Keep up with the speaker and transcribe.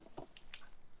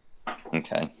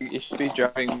Okay. You should be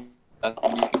driving.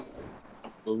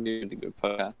 Will be a good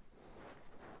podcast.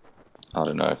 I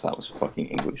don't know if that was fucking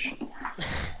English.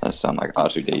 That sound like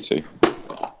R2D2.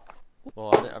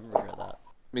 Well, I haven't read that.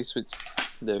 Let me switch.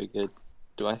 There we go.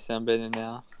 Do I sound better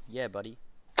now? Yeah, buddy.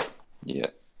 Yeah.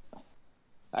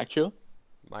 Actual?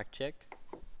 Mic check.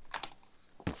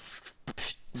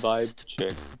 Vibe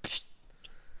check.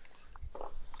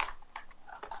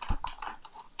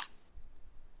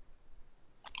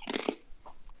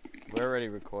 We're already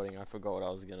recording. I forgot what I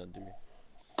was gonna do.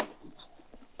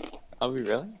 Are we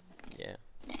really? Yeah.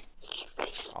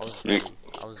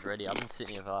 I was ready. I've been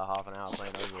sitting here for like half an hour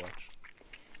playing Overwatch.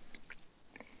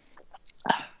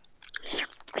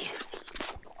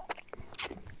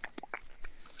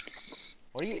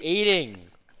 What are you eating?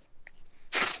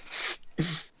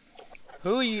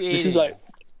 Who are you eating? This is like.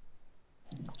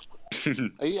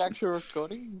 Are you actually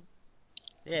recording?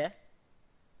 Yeah.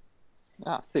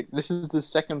 Ah, sick. This is the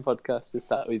second podcast to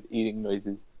start with eating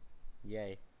noises.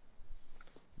 Yay.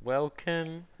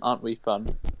 Welcome. Aren't we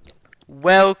fun?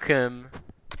 Welcome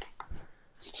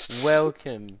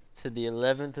to the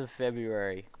 11th of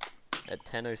February at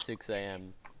 10:06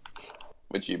 a.m.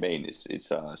 What do you mean? It's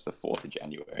the 4th of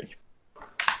January.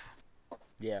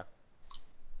 Yeah.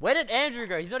 Where did Andrew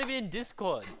go? He's not even in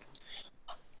Discord.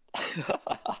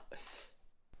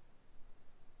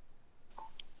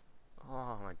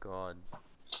 Oh my god.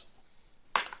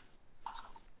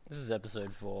 This is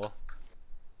episode 4.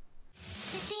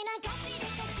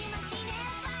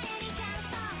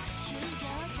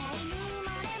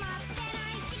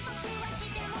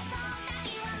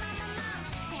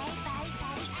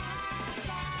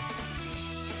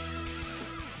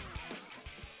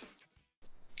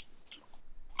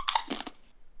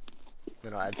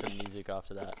 Then I'll add some music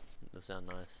after that. It'll sound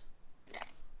nice.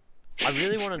 I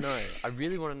really want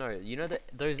to know. You know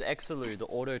those Exalu, the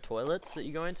auto toilets that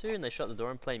you go into and they shut the door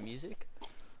and play music?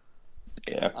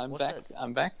 Yeah. I'm What's back. that?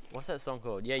 I'm back. What's that song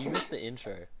called? Yeah, you missed the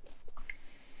intro.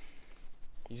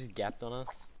 You just gapped on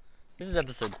us. This is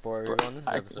episode 4, everyone. This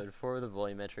is episode 4 of the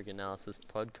Volumetric Analysis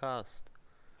podcast.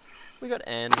 We got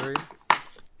Andrew.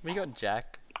 We got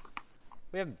Jack.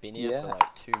 We haven't been here for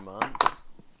like 2 months.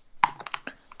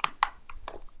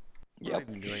 What have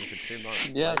we been doing for 2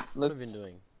 months? Yeah, boys? What have we been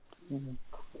doing?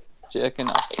 Jerking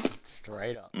up.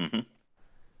 Straight up. Mm-hmm.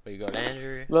 We got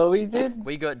Andrew. Well, we did.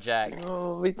 We got Jack.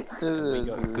 Oh, we did. We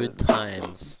got good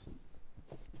times.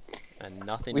 And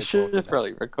nothing We to should talk have about.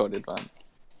 probably recorded one.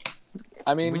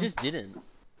 I mean, We just didn't.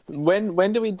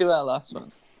 when did we do our last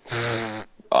one?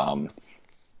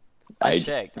 I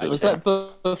checked. Was that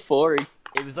before?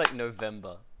 It was like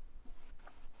November.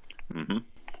 Mm-hmm.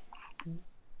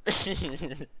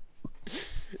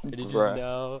 And it is Bruh.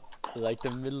 now like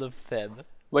the middle of Feb.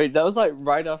 Wait, that was like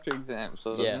right after exams,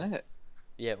 wasn't it?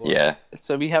 Yeah, well, Yeah.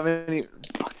 So we haven't even.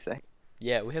 Fuck's sake.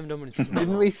 yeah, we haven't done one in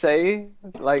Didn't we say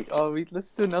like, oh,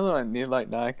 let's do another one? And you're like,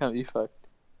 nah, I can't be fucked.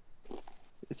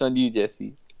 It's on you,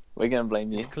 Jesse. We're gonna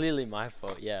blame you. It's clearly my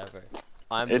fault, yeah, bro.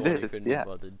 I'm It the one who is, couldn't yeah. be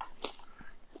bothered.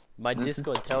 My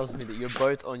Discord tells me that you're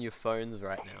both on your phones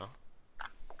right now.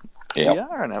 Yeah. We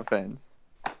are on our phones.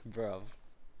 Bruv.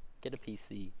 Get a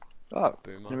PC. Oh,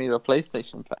 Boomer. I mean a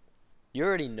PlayStation fan. You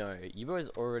already know. You boys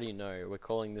already know we're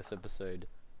calling this episode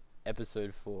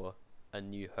Episode 4, A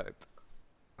New Hope.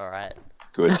 Alright?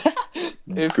 Good.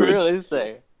 It Good. real is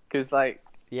though, because like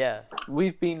Yeah.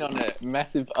 we've been on a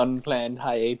massive unplanned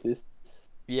hiatus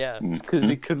Yeah. because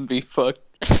we couldn't be fucked,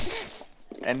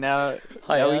 and now we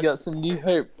Hiat- got some new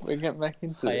hope. We're getting back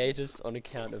into it. Hiatus on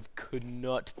account of could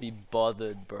not be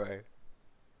bothered, bro.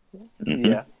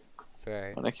 Yeah,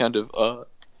 Fair. on account of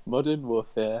modern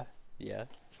warfare, Yeah.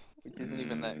 which isn't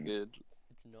even that good.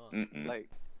 It's not. Mm-mm. Like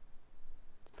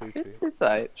It's poo-poo. it's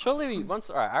alright. Surely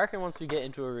I reckon once we get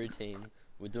into a routine,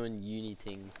 we're doing uni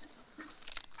things.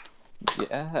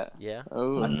 Yeah. Yeah.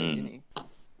 Oh, Mm. uni.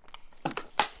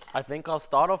 I think I'll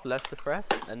start off less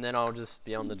depressed, and then I'll just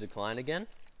be on the decline again.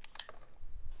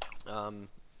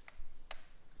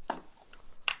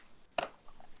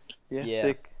 Yeah, Yeah.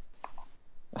 sick.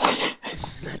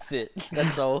 That's it.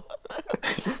 That's all.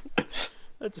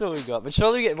 That's all we got. But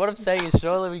surely what I'm saying is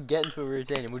surely we get into a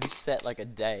routine and we'll just set like a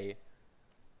day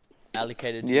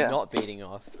allocated to Yeah. not beating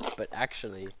off, but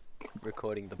actually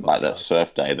recording the podcast. Like that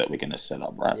surf day that we're gonna set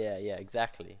up, right? Yeah,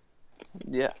 exactly.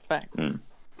 Yeah, fact.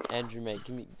 Andrew, mate,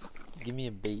 give me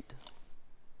a beat.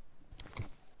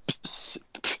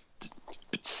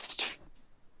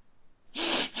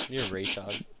 You're a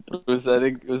retard. Was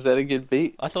that a good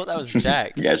beat? I thought that was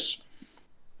Jack. Yes.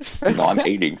 No, I'm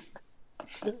eating.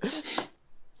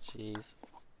 Jeez.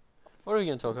 What are we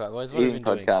going to talk about, boys? What have we Eating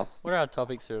been doing? podcast. What are our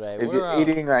topics for today? If What are you're our,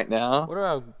 eating right now, what are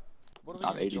our What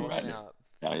are I'm we eating talking right about?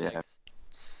 now. Oh, yeah. Like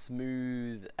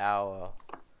smooth hour.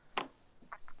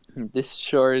 This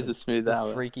sure is The- a smooth The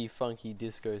hour. freaky, funky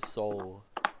disco soul.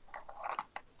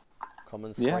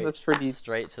 Coming Yeah, straight, that's pretty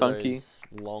straight to funky. those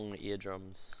long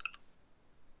eardrums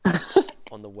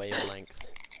on the wavelength.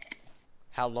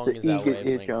 How long The is our eager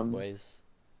wavelength, eardrums. boys?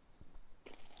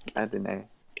 I don't know.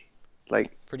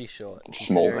 Like Pretty short, Small.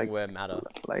 considering Like- we're matter.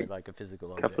 like We're like a physical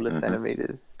a object. couple of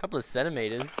centimeters. Couple of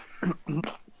centimeters.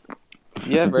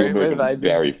 Yeah, bro, You're we're moving vibing.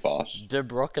 very fast. De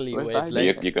broccoli We're vibing.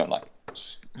 wavelength. You're going like.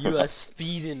 You are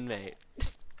speeding, mate.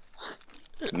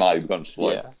 No, you've gone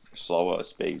slow. Yeah. Slower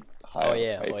speed. Higher Oh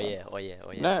yeah, wavelength. oh yeah.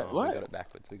 No, Oh, what? we got it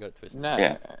backwards. We got it twisted. No.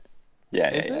 Yeah. Yeah,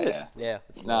 Is it? Yeah,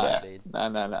 it's slow Nah. speed. No.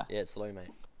 Yeah, it's slow, mate.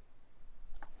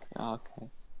 Oh, okay.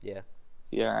 Yeah.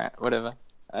 Yeah, alright, whatever.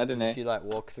 I don't 'Cause know. if you like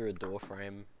walk through a door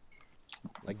frame,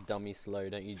 like dummy slow,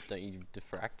 don't you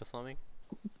diffract or something?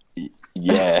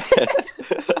 Yeah.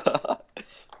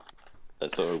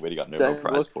 That's what we already got Nobel Don't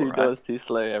Prize walk for, through right? doors too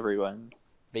slow, everyone.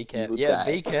 Be careful. will Yeah,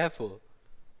 die. be careful.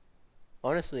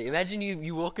 Honestly, imagine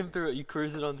you walking through it, you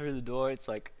cruising on through the door. It's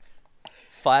like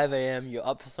 5 a.m. You're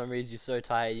up for some reason. You're so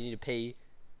tired. You need to pee.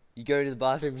 You go to the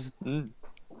bathroom.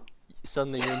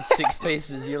 Suddenly you're in 6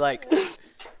 pieces. You're like,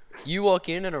 you walk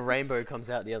in and a rainbow comes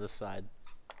out the other side.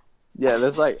 Yeah,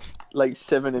 there's like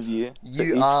 7 of you. for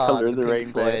You each are color of the the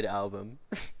Pink rainbow. Floyd album.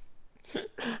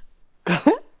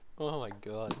 Oh my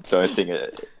god. So I think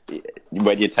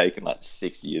when you're taking like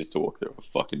 6 years to walk through a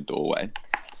fucking doorway,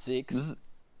 6.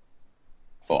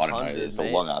 well, I don't know, 600, it's a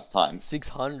mate. long ass time.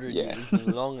 600 Yeah. years. Is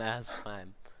a long ass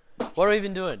time. What are we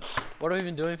even doing? What have we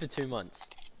been doing for 2 months?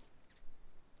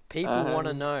 People want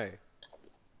to know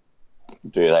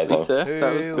Do they We though? surfed,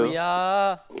 that was who cool. we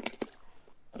are.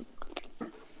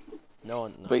 No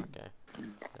one. No, Wait. okay.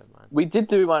 Never mind. We did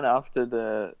do one after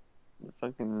the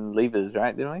fucking levers,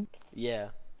 right? Didn't we? Yeah.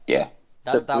 Yeah.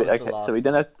 That was the last so we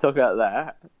don't one. have to talk about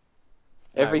that. No,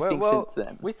 Everything well, since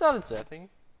then. We started surfing.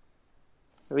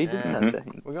 We did start Mhm.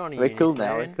 surfing. We're going to We're uni cool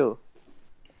now. We're soon. cool.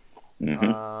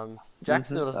 Mm-hmm. Jack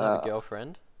still doesn't have a Uh,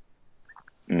 girlfriend.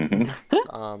 Mm-hmm.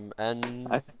 And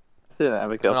I still don't have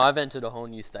a and girl. I've entered a whole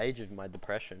new stage of my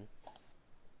depression.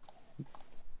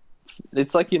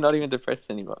 It's like you're not even depressed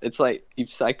anymore. It's like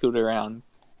you've cycled around.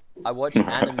 I watch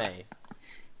anime.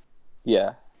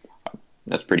 Yeah,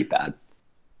 That's pretty bad.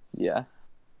 yeah.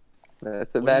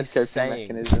 That's a What are bad you coping saying?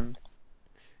 mechanism.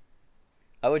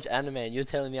 I watch anime, and you're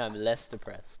telling me I'm less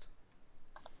depressed.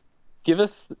 Give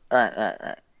us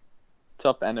alright.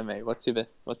 Top anime. What's your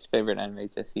favorite anime,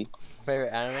 Jesse?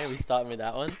 Favorite anime? We starting with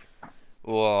that one.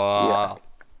 Whoa.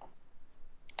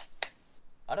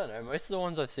 I don't know. Most of the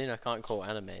ones I've seen I can't call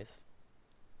animes,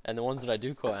 and the ones that I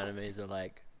do call animes are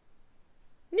like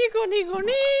Nico Nico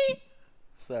Ni.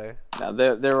 So, No,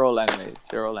 they're all animes.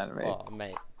 They're all anime. oh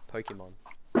mate, Pokemon,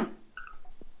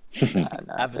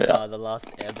 Nah. Avatar, The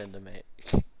Last Airbender, mate.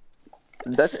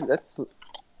 That's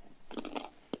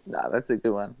nah, that's a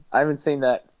good one. I haven't seen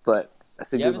that, but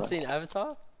that's a You good haven't one. seen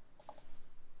Avatar?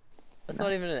 That's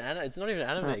not even an anime. It's not even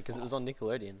anime because it was on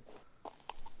Nickelodeon.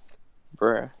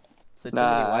 Bruh. So too many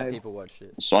Nah, white I- people watched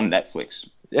it. It's on Netflix.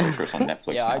 I'm sure it's on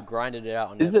Netflix Yeah, I now. grinded it out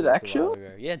on Is Netflix it a actual? while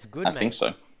ago. Yeah, it's good, I mate. think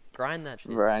so. Grind that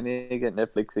shit. Bruh, I need to get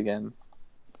Netflix again.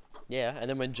 Yeah, and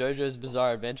then when JoJo's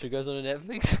Bizarre Adventure goes on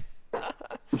Netflix,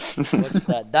 watch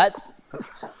that.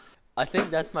 I think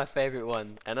that's my favorite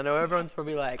one. And I know everyone's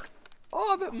probably like,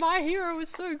 "Oh, but My Hero is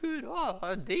so good. Oh,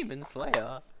 a Demon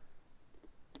Slayer."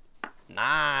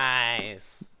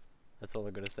 Nice. That's all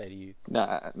I gotta say to you.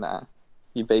 Nah.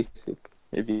 You basic.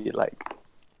 If you like.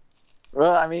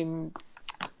 Well, I mean,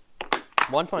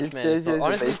 One Punch Is Man. Is JoJo's a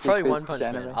honestly, basic probably bitch One Punch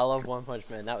Man. anime? I love One Punch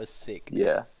Man. That was sick.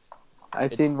 yeah.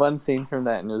 I've It's- seen one scene from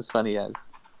that and it was funny as.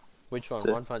 Which one?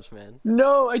 The- One Punch Man.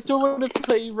 No, I don't want to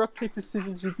play rock paper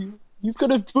scissors with you. You've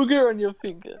got a booger on your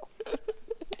finger.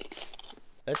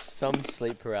 That's some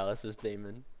sleep paralysis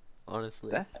demon.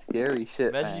 Honestly. That's scary shit.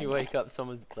 Imagine man. you wake up,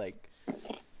 someone's like,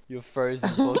 you're frozen,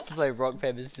 forced to play rock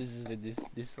paper scissors with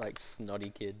this like snotty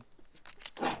kid.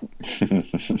 Oh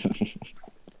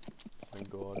my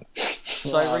god.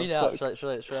 Should I Wow, read out? fuck.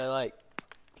 Should I like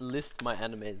list my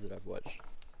animes that I've watched?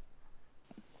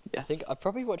 Yes. I think I've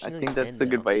probably watched. I nearly think that's 10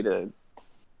 a good now. way to.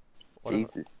 What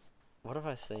have, Jesus. what have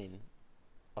I seen?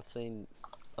 I've seen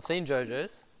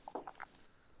JoJo's.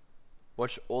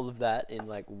 Watched all of that in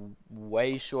like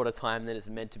way shorter time than it's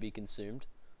meant to be consumed.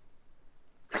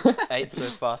 Ate so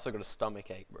fast I got a stomach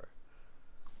ache, bro.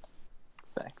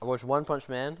 Thanks. I watched One Punch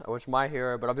Man. I watched My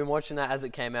Hero, but I've been watching that as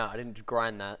it came out. I didn't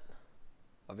grind that.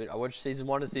 I watched season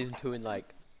 1 and season 2 in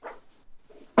like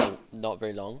not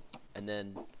very long, and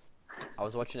then I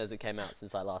was watching as it came out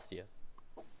since like last year.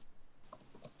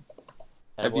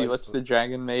 And Have you watched the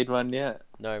Dragon Maid one yet?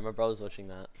 No, my brother's watching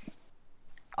that.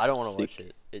 I don't want to watch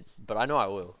it. But I know I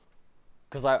will.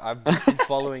 Because I've been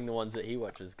following the ones that he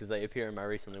watches because they appear in my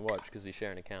recently watched because we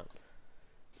share an account.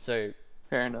 So,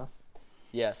 Fair enough.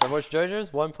 yeah, so I watched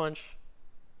JoJo's, One Punch,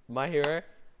 My Hero.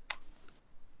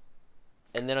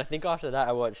 And then I think after that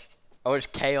I watched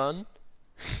K-On!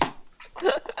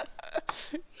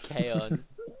 K-On!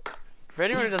 For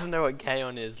anyone who doesn't know what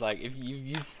K-On! Is, like, if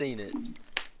you've seen it,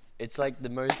 it's like the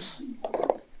most...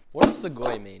 What does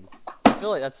Sugoi mean? I feel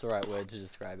like that's the right word to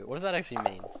describe it. What does that actually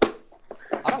mean?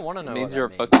 I don't want to know It means what you're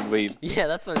that a means. fucking weeb. Yeah,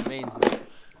 that's what it means, mate.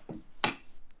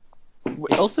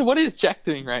 Also, what is Jack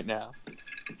doing right now?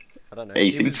 I don't know.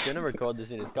 Eating. He was gonna record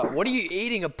this in his car. What are you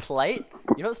eating? A plate?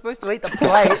 You're not supposed to eat the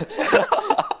plate.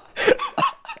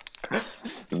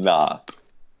 Nah.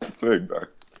 Food, bro.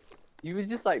 You were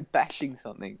just like bashing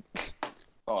something.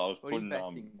 Oh, I was What are you putting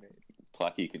bashing, mate?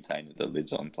 Placky container, the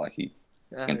lids on Placky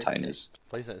Oh, containers.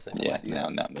 Please don't say Yeah, plate. now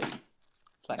I'm eating.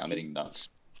 Placky. Now I'm eating nuts.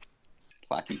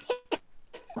 Placky.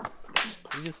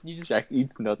 You just Jack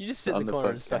eats nuts. you just sit on in the corner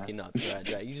and podcast. suck your nuts, alright,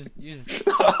 Jack? You just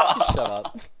shut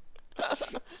up.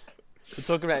 We're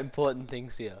talking about important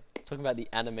things here. We're talking about the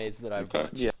animes that I've Okay.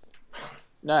 watched. Yeah.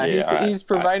 No, Yeah, he's alright,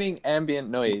 providing ambient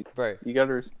noise. Bro, You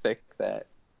gotta respect that.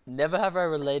 never have I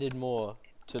related more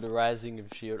to the Rising of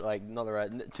Shield, like not the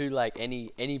rise, to like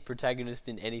any protagonist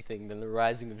in anything than the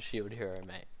Rising of Shield hero,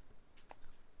 mate.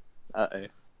 Uh-oh.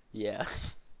 Yeah.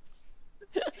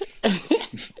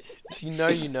 If you know,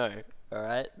 you know. All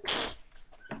right.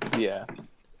 Yeah.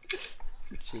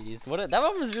 Jeez, that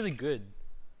one was really good.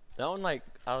 That one, like,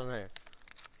 I don't know.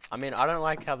 I mean, I don't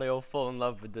like how they all fall in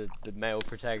love with the male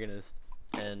protagonist,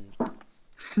 and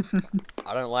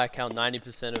I don't like how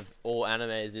 90% of all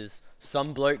animes is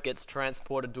some bloke gets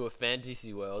transported to a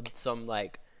fantasy world, some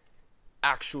like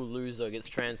actual loser gets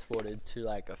transported to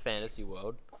like a fantasy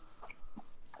world,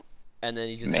 and then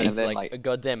he just Man, has then, like like, a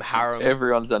goddamn harem.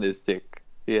 Everyone's on his dick.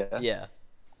 Yeah. Yeah.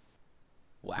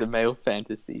 Wow. The male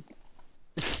fantasy.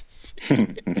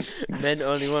 Men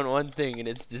only want one thing, and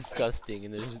it's disgusting.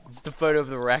 And it's the photo of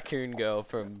the raccoon girl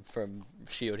from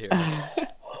Shield Hero.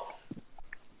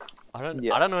 I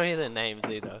don't know any of their names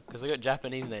either, because they got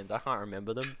Japanese names. I can't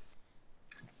remember them.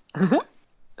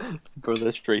 Bro,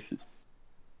 that's racist.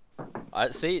 I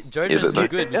see. Is JoJo's it is though?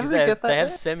 good because Doesn't it get that they have way?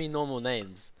 semi-normal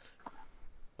names.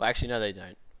 Well, actually, no, they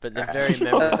don't. But they're very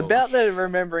memorable. About the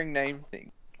remembering name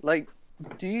thing. Like,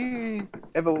 do you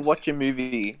ever watch a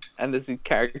movie and there's a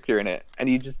character in it and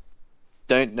you just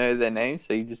don't know their name,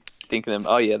 so you just think of them,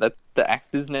 oh yeah, that's the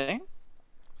actor's name?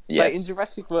 Yes. Like in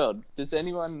Jurassic World, does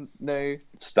anyone know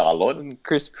Star-Lord.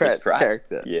 Chris Pratt's Pratt.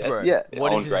 character? Yes. Bro, Yeah.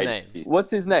 what is Owen his Grady. name?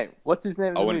 What's his name? What's his name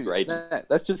in the Owen movie? Grady. No,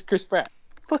 that's just Chris Pratt.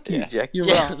 Fuck you, Yeah. Jack. You're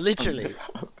Yeah, wrong. literally.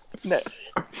 No.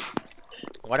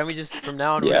 Why don't we just from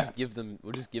now on Yeah.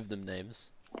 we'll just give them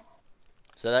names.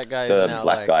 So that guy is The now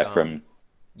black like guy from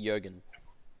Jurgen.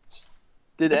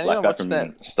 Did the anyone black guy watch from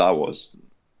that? Star Wars.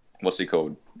 What's he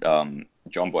called?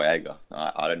 John Boyega.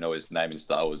 I don't know his name in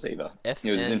Star Wars either. He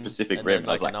was in FN, Pacific and Rim. then,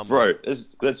 I was like, a like, number. bro,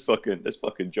 that's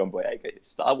fucking John Boyega.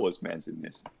 Star Wars man's in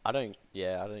this. I don't give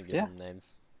Yeah. them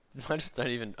names. I just don't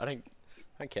even I don't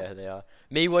care who they are.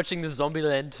 Me watching the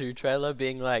Zombieland 2 trailer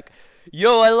being like,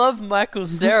 yo, I love Michael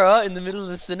Cera in the middle of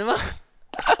the cinema.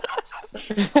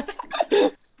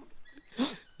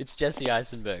 It's Jesse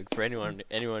Eisenberg, for anyone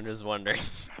who's wondering.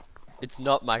 It's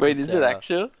not Michael Wait, is it Cera.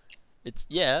 actual? It's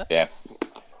yeah. Yeah.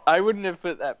 I wouldn't have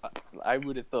put that. I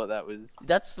would have thought that was.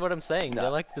 That's what I'm saying. No.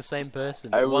 They're like the same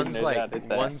person. I But wouldn't one's have like doubted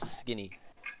that. one's skinny.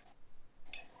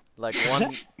 Like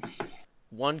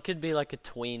one could be like a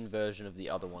tween version of the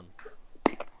other one.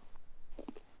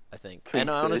 I think. Tween And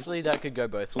could. honestly, that could go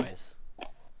both ways.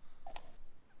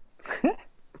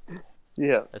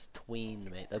 Yeah, That's tween,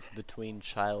 mate. That's between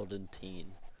child and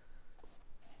teen.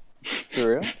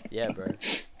 for real. Yeah, bro.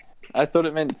 I thought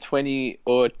it meant 20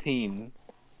 or teen.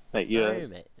 Like you're No,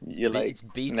 mate. you're like It's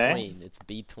between. It's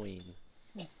between.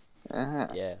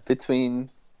 Yeah. between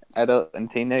adult and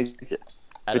teenager.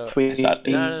 Adult- Between Is that-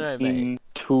 No, mate.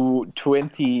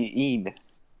 20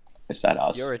 Is that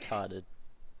us? You're retarded.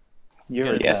 You're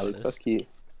Gotta a be valid. honest. Fuck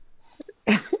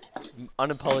you.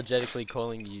 Unapologetically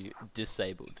calling you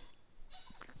disabled.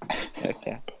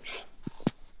 Okay.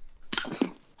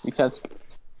 You can't say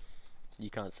You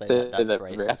can't say that, that. That's for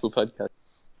Apple racist. Podcast.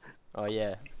 Oh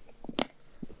yeah.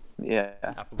 Yeah.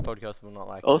 Apple Podcast will not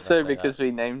like it if I Also, say because that. we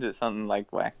named it something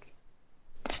like whack.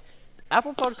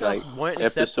 Apple Podcasts Like won't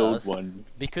accept episode us 1.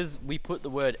 because we put the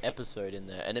word episode in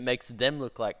there, and it makes them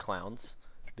look like clowns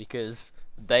because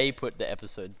they put the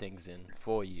episode things in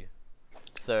for you.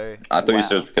 So I thought you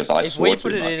said it because I if swore we too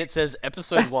put it much. in, it says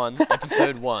episode 1,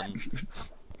 episode 1.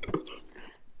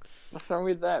 What's wrong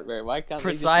with that, bro? Why can't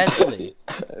Precisely.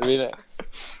 I mean,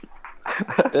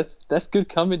 that's good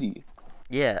comedy.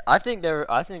 Yeah, I think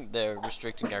they're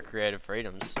restricting our creative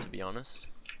freedoms, to be honest.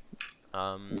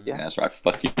 Yeah. Yeah, that's right.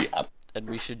 Fuck you up. And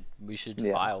we should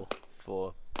Yeah. file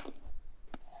for,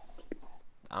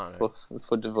 I don't know.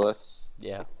 For divorce.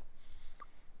 Yeah.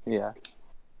 Yeah.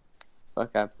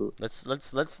 Fuck Apple.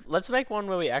 Let's make one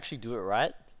where we actually do it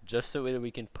right, just so that we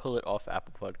can pull it off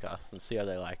Apple Podcasts and see how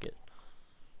they like it.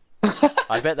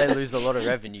 I bet they lose a lot of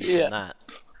revenue Yeah. from that.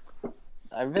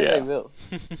 I bet Yeah. they will.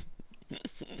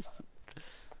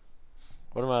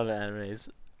 What are my other animes?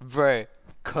 Bro,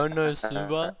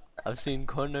 Konosuba. I've seen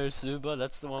Konosuba.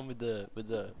 That's the one with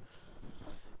the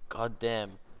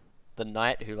goddamn the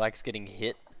knight who likes getting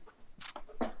hit.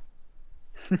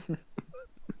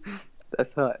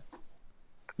 That's hot.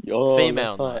 Yo, Female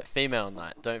that's hot. knight. Female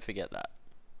knight. Don't forget that.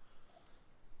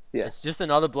 Yeah. It's just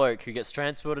another bloke who gets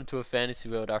transported to a fantasy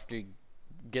world after he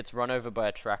gets run over by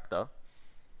a tractor.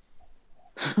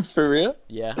 For real?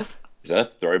 Yeah. Is that a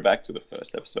throwback to the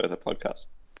first episode of the podcast?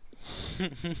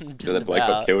 Just Where the bloke got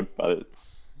about. killed by the...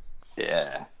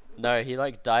 Yeah. No, he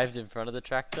like dived in front of the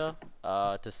tractor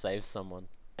to save someone.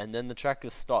 And then the tractor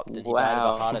stopped and he died of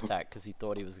Wow. a heart attack because he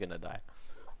thought he was gonna die.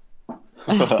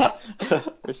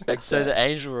 Respect And so that. the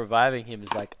angel reviving him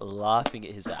is like laughing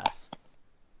at his ass.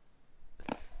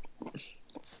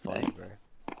 It's funny, Nice.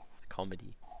 bro.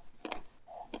 Comedy.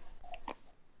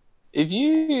 If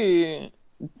you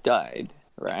died,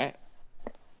 right?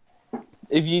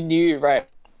 If you knew, right,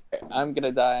 I'm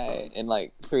gonna die in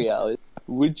like 3 hours,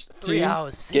 would you 3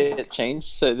 hours. Sick. get changed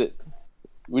so that?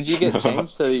 Would you get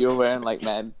changed so that you're wearing like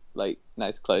mad, like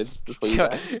nice clothes before you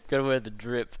die? Gotta wear the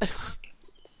drip.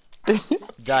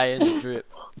 Die in the drip.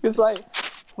 It's like,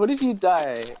 what if you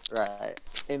die, right,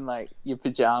 in like your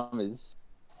pajamas,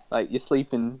 like you're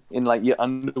sleeping in like your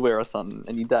underwear or something,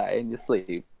 and you die in your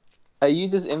sleep? Are you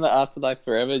just in the afterlife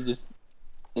forever, just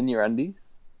in your undies?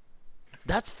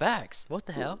 That's facts. What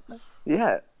the hell?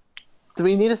 Yeah. Do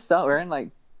we need to start wearing like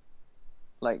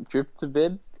drip to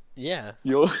bed? Yeah.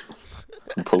 Your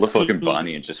Pull a fucking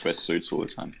bunny and just wear suits all the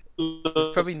time. There's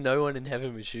probably no one in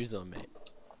heaven with shoes on, mate.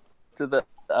 to the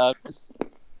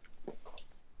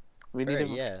we need Bro,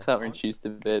 to yeah. start wearing shoes to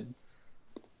bed.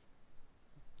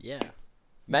 Yeah.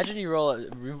 Imagine you roll up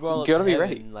You to gotta be heaven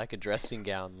ready. in like a dressing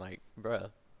gown, like, bruh.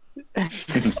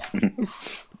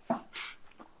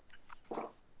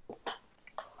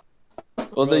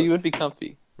 Although Bro. you would be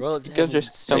comfy. Roll up to You gotta heaven,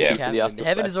 just straight jump to into the heaven. afterlife.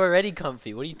 Heaven is already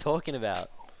comfy. What are you talking about?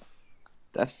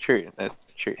 That's true. That's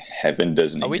true. Heaven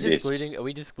doesn't Are we exist.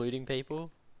 excluding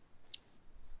people?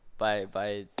 By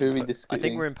Who are we I discussing?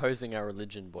 think we're imposing our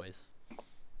religion, boys.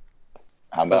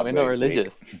 How But about we're not we-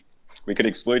 religious. We could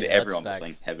exclude Yeah, that's everyone by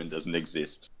facts. saying heaven doesn't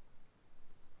exist.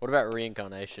 What about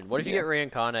reincarnation? What if you Yeah. get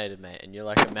reincarnated, mate, and you're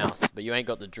like a mouse, but you ain't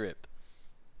got the drip?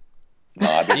 No,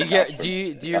 I'd be Do you the get mouse do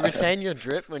you do you from- retain your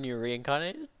drip when you're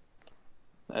reincarnated?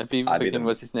 I'd be I'd be fucking the-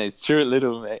 what's his name? Stuart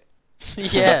Little, mate.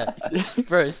 Yeah,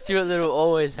 bro. Stuart Little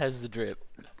always has the drip.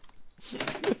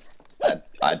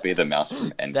 I'd be the mouse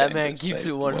from Endgame. That man to keeps save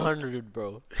it the world. 100,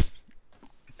 bro.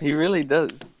 He really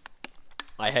does.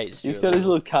 I hate Stuart. He's got his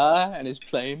Little. little car and his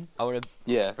plane. I would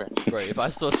Yeah, bro. If I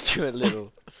saw Stuart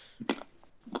Little,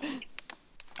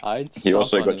 I'd He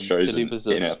also stomp on got him till he chosen was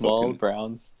in a a small fucking-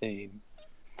 brown stain.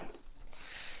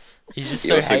 he's just He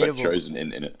so also hateable. got chosen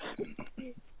in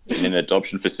an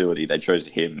adoption facility. They chose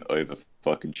him over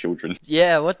fucking children.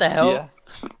 Yeah, what the hell?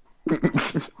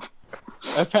 Yeah.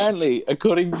 Apparently,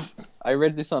 I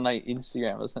read this on like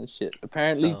Instagram or some shit.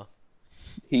 Apparently, Oh.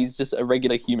 he's just a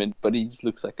regular human, but he just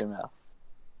looks like a mouse.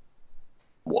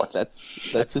 What?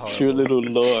 That's That's a Stuart horrible.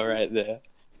 Little law right there.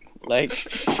 Like,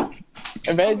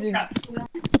 imagine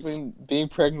being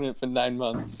pregnant for 9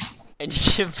 months. And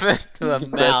you give birth to a Birth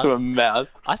mouse. to a mouse.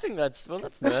 I think that's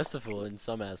merciful in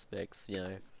some aspects, you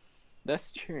know.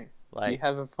 That's true. You Like,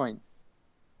 have a point.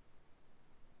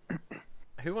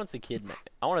 who wants a kid, mate?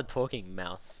 I want a talking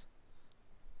mouse.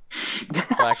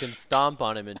 So I can stomp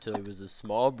on him until he was a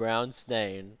small brown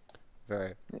stain.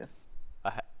 Bro. Yes.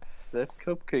 I- That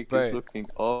cupcake Bro. is looking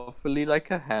awfully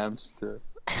like a hamster.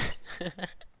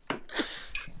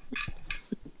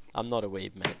 I'm not a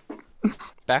weeb, mate.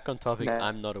 Back on topic, Nah.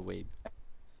 I'm not a weeb.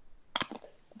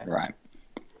 Right.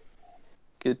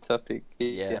 Good topic.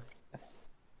 Yeah.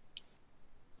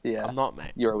 Yeah. I'm not,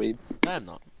 mate. You're a weeb. No, I'm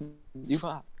not. You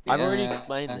are. I've already Yeah.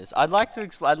 explained this. I'd like to.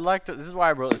 This is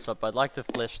why I brought this up. I'd like to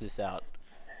flesh this out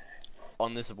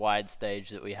on this wide stage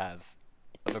that we have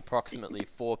of approximately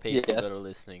 4 people Yes. that are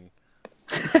listening.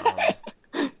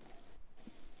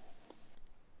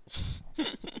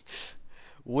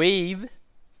 Weeb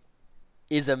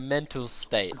is a mental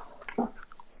state.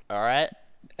 Alright?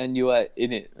 And you are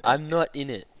in it. I'm not in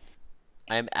it.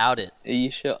 I am out it. Are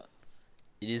you sure?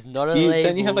 It is not a label.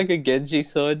 Don't you have like a Genji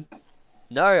sword?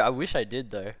 No, I wish I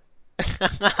did though.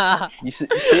 You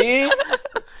see?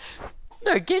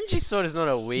 No, Genji sword is not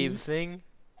a weeb thing.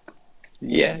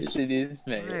 Yes, it is,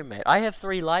 mate. No, mate. I have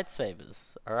 3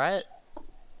 lightsabers. Alright?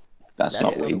 That's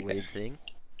That's not not a weird. weeb thing.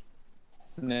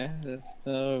 No, that's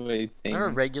not a weeb thing. I have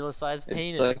a regular sized It's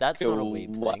penis. like That's not a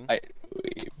weeb thing. white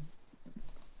weeb.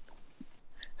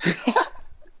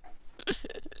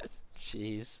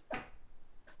 Jeez.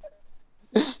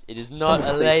 It is not a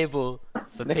Something. label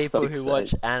for Next people who episode.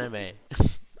 watch anime.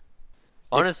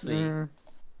 Honestly,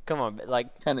 come on,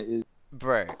 like, Kind of is.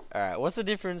 bro. Alright, what's the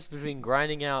difference between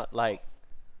grinding out, like,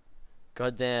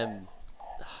 goddamn.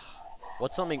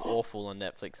 What's something awful on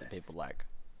Netflix that people like?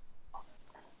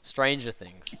 Stranger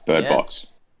Things. Bird yeah? Box.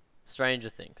 Stranger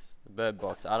Things. Bird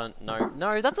Box. I don't know.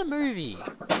 No, that's a movie.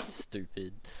 You're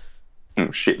stupid.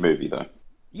 Shit movie though.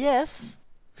 Yes.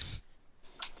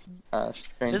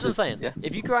 Stranger, That's what I'm saying. Yeah.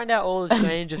 If you grind out all of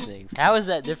Stranger Things, how is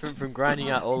that different from grinding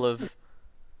out all of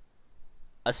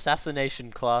Assassination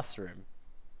Classroom?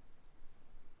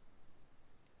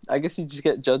 I guess you just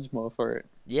get judged more for it.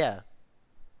 Yeah.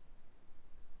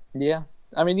 Yeah.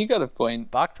 I mean, you got a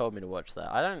point. Bark told me to watch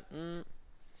that. I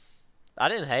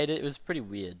didn't hate it. It was pretty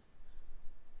weird.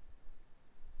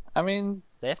 I mean,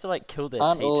 They have to like kill their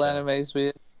aren't teacher, all animes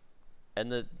weird?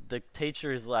 and the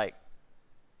teacher is like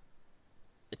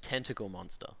a tentacle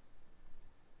monster.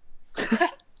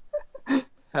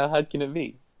 How hard can it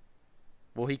be?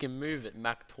 Well, he can move at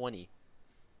Mach 20.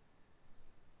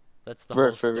 That's the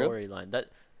For whole real? storyline. That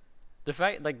the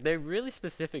fact, like, they're really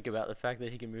specific about the fact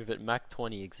that he can move at Mach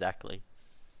 20 exactly.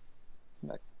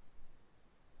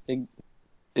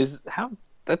 Is how?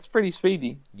 That's pretty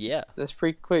speedy. Yeah, That's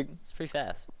pretty quick. it's pretty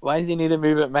fast. Why does he need to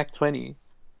move at Mach 20?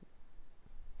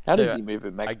 How So, does he move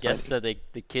at Mach I 20? guess so the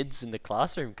kids in the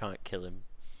classroom can't kill him.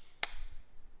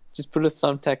 Just put a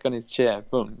thumbtack on his chair.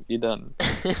 Boom, you're done.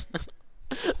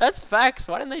 That's facts.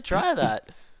 Why didn't they try that?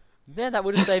 Man, that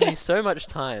would have saved me so much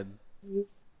time.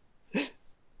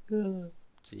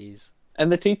 Jeez.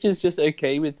 And the teacher's just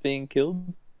okay with being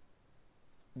killed?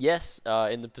 Yes,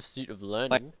 in the pursuit of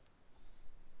learning.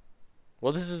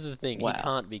 Well, this is the thing. Wow. He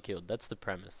can't be killed. That's the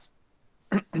premise.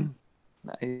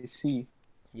 I see.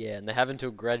 Yeah, and they have until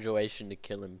graduation to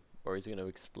kill him, or he's going to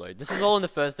explode. This is all in the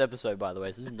first episode, by the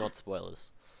way. So this is not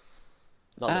spoilers.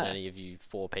 Not that any of you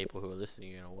 4 people who are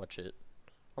listening are going to watch it.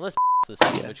 Unless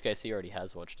listening, in which case he already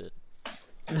has watched it.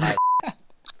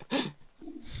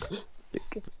 Sick.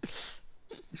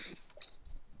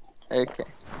 Okay.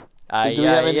 Ay, do we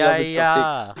have any ay,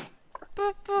 other ay,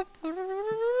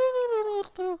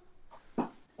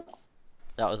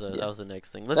 That was the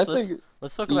next thing. Let's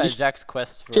talk you about sh- Jack's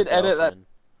quest for a should edit that. girlfriend.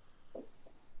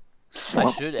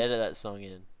 I should edit that song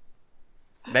in.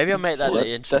 Maybe I'll make that the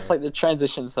intro. That's like the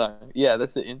transition song. Yeah,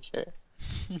 that's the intro.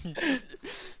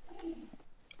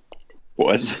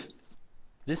 What?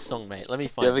 This song, mate. Let me Do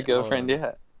find you have a it. Hold girlfriend on.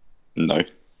 yet? No.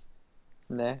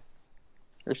 Nah.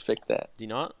 Respect that. Do you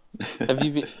not? Have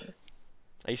you been...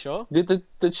 Are you sure? Did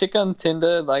the chick on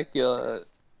Tinder like your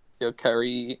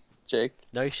curry joke?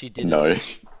 No, she didn't. No.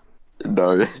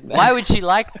 No. Why would she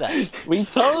like that? We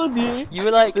told you You were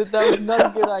like, that was not a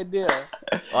good idea.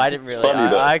 oh, I didn't It's really.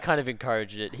 funny, though. I kind of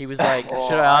encouraged it. He was like,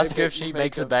 should I ask her if bet you she make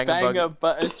makes a banger bug?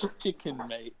 butter chicken,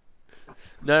 mate.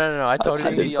 No. I told I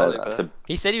him. didn't say Oliver. that.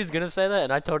 He said he was gonna say that,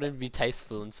 and I told him to be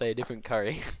tasteful and say a different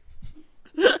curry.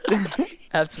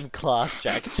 Have some class,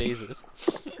 Jack.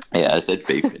 Jesus. Yeah, I said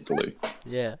beef in blue.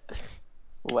 Yeah.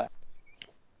 Wow.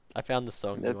 I found the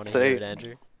song. You Let's want to hear see. it,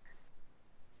 Andrew?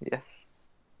 Yes.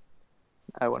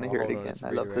 I want to hear it hold on, again. it's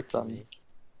I love the redirecting song. me.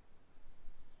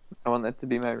 I want that to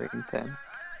be my ringtone.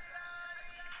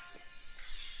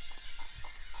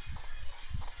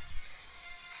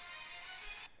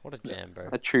 What a jam, bro.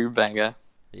 A true banger.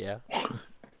 Yeah.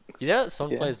 You know that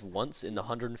song Yeah. plays once in the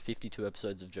 152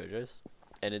 episodes of JoJo's,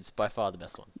 and it's by far the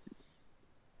best one.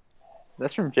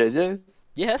 That's from JoJo's?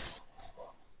 Yes.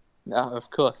 No,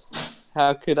 of course.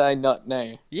 How could I not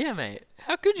know? Yeah, mate.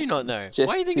 How could you not know? Why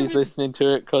do you think Jesse's listening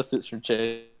to it because it's from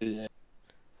JoJo.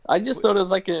 I just thought it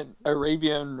was like an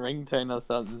Arabian ringtone or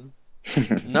something.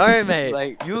 No, mate.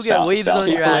 Like, You'll get weaves South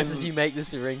on your African- ass if you make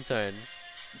this a ringtone.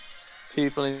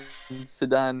 People in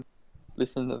Sudan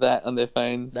listen to that on their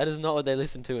phones. That is not what they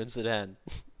listen to in Sudan.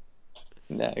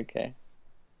 No, okay.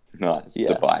 Nice. Yeah.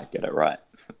 Dubai, get it right.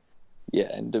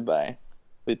 Yeah, in Dubai.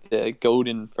 With the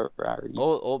golden Ferrari.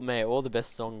 All the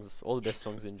best songs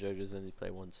in JoJo's only play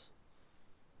once.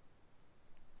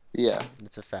 Yeah.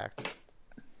 It's a fact.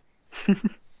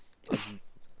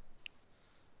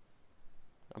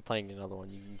 I'm playing another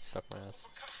one. You can suck my ass.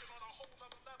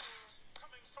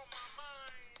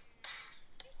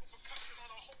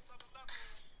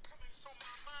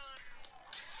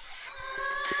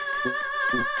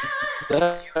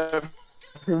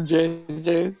 From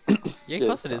JoJo's? Yeah, of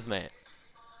course it is, mate.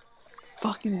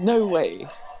 Fucking no way.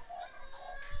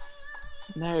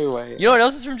 No way. You know what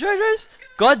else is from JoJo's?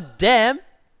 God damn.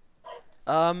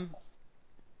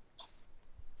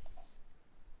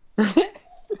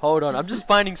 Hold on, I'm just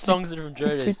finding songs that are from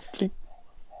JoJo's. Click,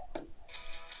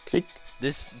 click.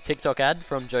 This TikTok ad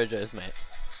from JoJo's, mate.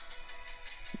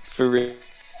 For real.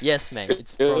 Yes, mate,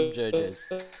 it's from JoJo's.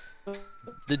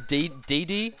 The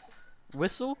DD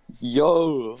whistle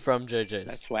Yo. from JoJo's.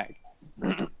 That's whack.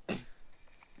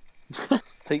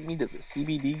 Take me to the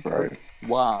CBD, Bro.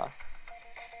 Wow.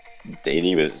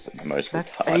 DD was the most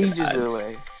That's retarded ages ads.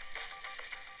 away.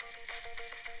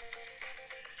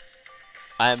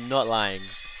 I am not lying.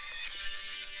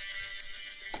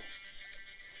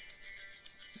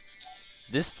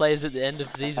 This plays at the end of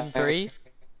season 3.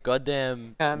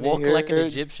 Goddamn, Can't Walk hear Like an it.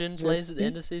 Egyptian plays at the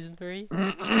end of season 3.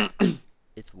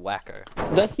 It's wacko.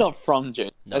 That's not from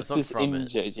JoJo. No, it's That's not just from in it.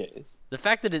 JoJo's. The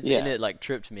fact that it's in it like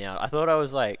tripped me out. I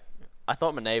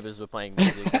thought my neighbors were playing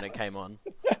music when it came on.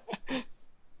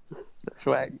 That's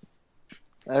whack.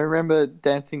 I remember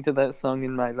dancing to that song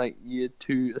in my like year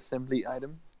 2 assembly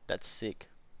item. That's sick.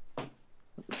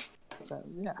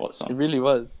 Yeah, What it song? really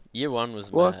was. Year 1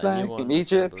 was Walk mad. Year like 1 an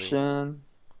was unbelievable. Egyptian.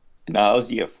 No, it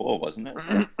was year 4, wasn't it?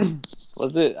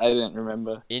 Was it? I don't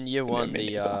remember. In year 1, me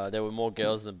neither. there were more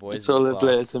girls than boys It's in all the a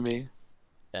blur class. to me.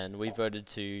 And we voted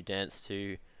to dance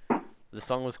to. The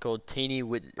song was called Teeny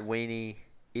Weeny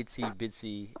Itsy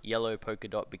Bitsy Yellow Polka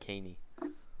Dot Bikini.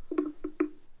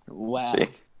 Wow.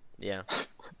 Sick. Yeah,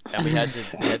 and we had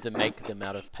to make them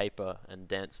out of paper and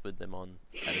dance with them on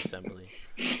at assembly.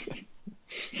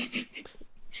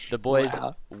 The boys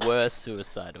Wow. were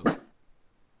suicidal.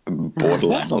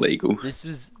 Borderline illegal. This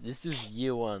was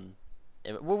year 1.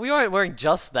 Well, we weren't wearing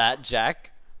just that,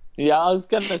 Jack. Yeah, I was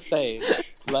gonna say,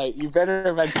 like, you better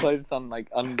have had clothes on, like,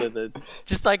 under the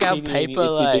Just like our teeny paper,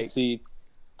 itsy like. bitsy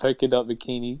polka dot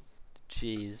bikini.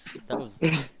 Jeez, that was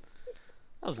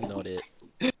not it.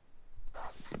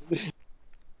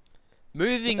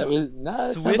 Moving That was, no, it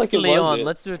sounds swiftly like it was on, it.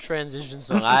 let's do a transition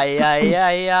song. Ay, ay,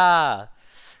 ay, ay.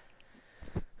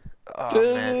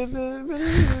 Oh,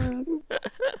 man.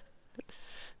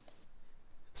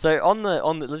 So on the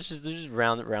let's just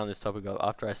round this topic up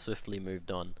after I swiftly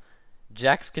moved on.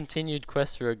 Jack's continued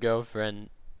quest for a girlfriend.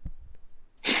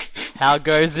 How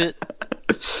goes it?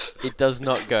 It does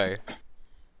not go.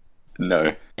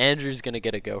 No. Andrew's gonna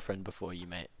get a girlfriend before you,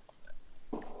 mate.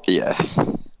 Yeah.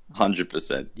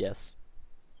 100%. Yes.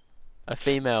 A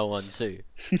female one too.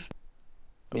 Are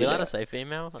we allowed to say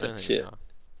female? I don't think we Shit. are.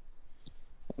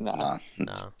 Nah.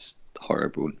 Nah, it's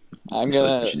horrible. I'm It's so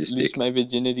gonna misogynistic. lose my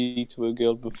virginity to a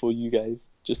girl before you guys,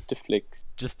 just to flex.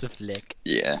 Just a flick.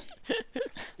 Yeah.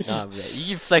 No, bro. You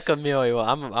can flick on me all you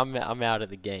want. I'm out of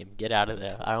the game. Get out of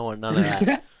there. I don't want none of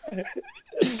that.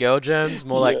 Girl germs,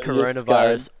 more like You're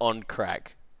coronavirus on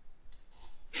crack.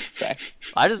 Fact.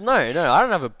 I just I don't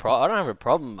have a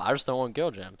problem. I just don't want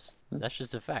girl germs. That's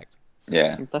just a fact.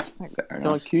 Yeah. That's fact. Fair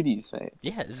Don't want enough. cuties, mate.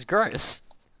 Yeah, it's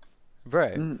gross,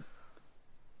 bro.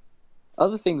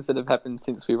 Other things that have happened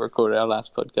since we recorded our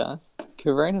last podcast.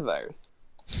 Coronavirus.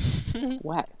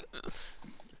 Whack.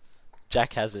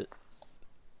 Jack has it,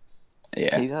 He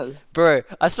Yeah. does. bro.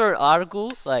 I saw an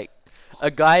article like a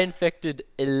guy infected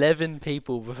 11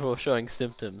 people before showing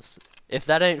symptoms. If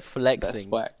that ain't That's flexing,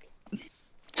 whack.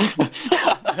 So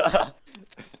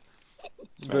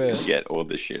I was gonna get all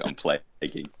this shit on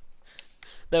plaguing.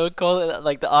 they would call it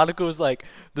like the article was like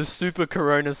the super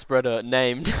corona spreader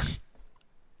named.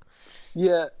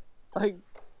 Yeah, like,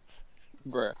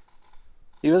 bruh.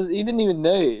 He didn't even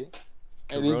know.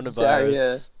 And he's just out here-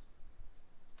 Coronavirus.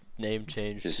 Name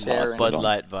changed Just to passed it Bud on.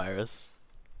 Light virus.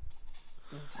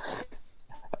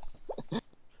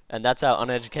 And that's our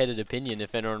uneducated opinion,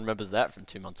 if anyone remembers that from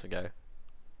 2 months ago.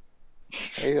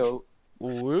 Heyo.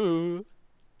 Woo!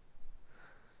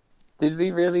 Did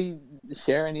we really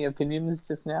share any opinions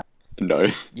just now? No.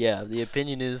 Yeah, the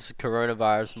opinion is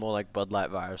coronavirus more like Bud Light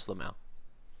virus, Lamau.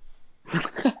 That's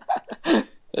a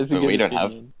But good we don't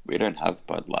opinion. have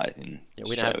Bud Light in Yeah,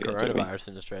 we don't have Australia, do we? coronavirus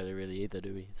in Australia really either,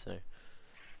 do we? So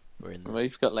we're in the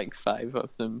We've got like 5 of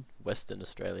them. Western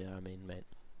Australia, I mean, mate.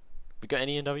 We got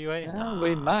any in WA? Yeah,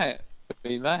 we might.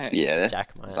 We might. Yeah.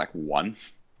 Jack might. It's like one.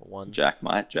 One. Jack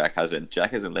might. Jack hasn't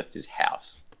left his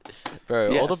house.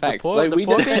 Bro, Yeah, all the facts. poor, Like, the we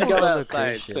poor don't people go on the outside,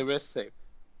 cruise so we're ships. safe.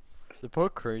 The poor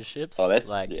cruise ships, Oh, that's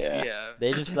like, Yeah.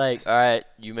 they're just like, alright,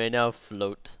 you may now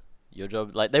float. Your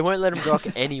job, like, they won't let them dock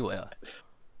anywhere.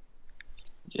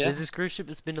 Yeah. There's this cruise ship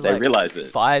that's been to They like realize it.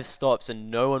 5 stops and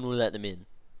no one will let them in.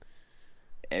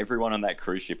 Everyone on that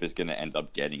cruise ship is going to end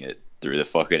up getting it through the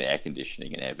fucking air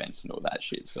conditioning and air vents and all that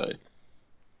shit. So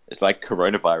it's like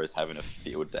coronavirus having a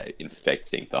field day,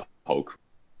 infecting the whole crew.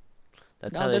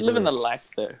 That's No, how they're they living do the it. life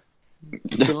though.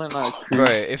 Chilling on a cruise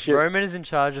Bro, if ship. Roman is in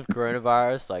charge of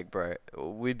coronavirus, like, bro,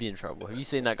 we'd be in trouble. Have you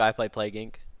seen that guy play Plague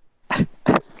Inc?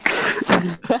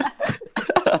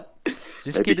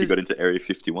 This Maybe kid he is, got into Area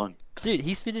 51. dude,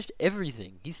 he's finished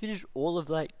everything. He's finished all of,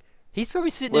 like, he's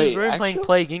probably sitting in his Wait, room playing actually?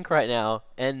 Plague Inc right now,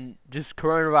 and just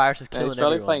coronavirus is No, killing he's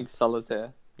probably everyone. playing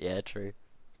solitaire. Yeah, true.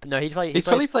 But no, he's He's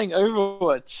probably playing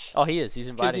Overwatch. Oh, he is. He's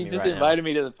Because inviting he me just right invited now.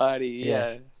 me to the party.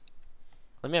 Yeah. Yeah.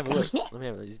 Let me have a look. Let me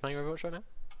have a look. Is he playing Overwatch right now?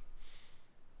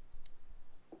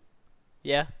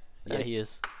 Yeah. Yeah, he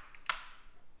is.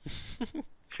 Should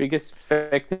we get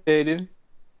spectate him?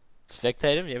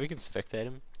 Spectate him? Yeah, we can spectate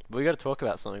him. But we got to talk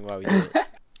about something while we do it.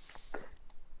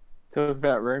 Talk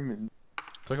about Roman.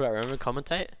 Talk about Roman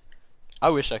commentate? I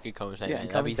wish I could commentate, Yeah, man.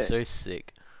 That'd be commentate. so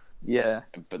sick. Yeah.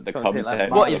 But the Commentate like commentator.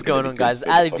 What What is going on, guys?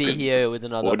 Ali B here with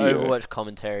another audio. Overwatch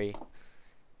commentary.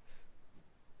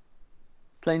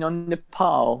 Playing on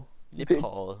Nepal.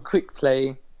 Nipple. Quick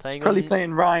play. Playing Probably on,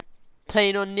 playing Ryan.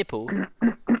 playing on nipple.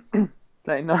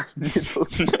 Playing on nipple.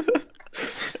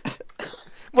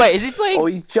 Wait, is he playing? Oh,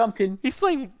 he's jumping. He's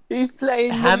playing. He's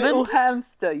playing Hammond? the little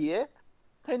hamster, yeah?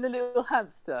 Playing the little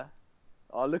hamster.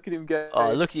 Oh, look at him go.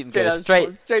 Oh, look at him go down-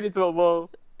 straight. Straight into a wall.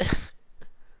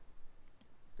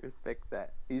 Respect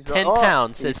that. He's 10 oh,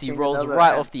 pounds he's says he seen rolls another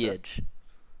right off the hamster.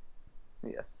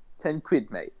 edge. Yes. 10 quid,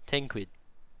 mate. 10 quid.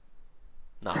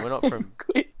 No, we're not from.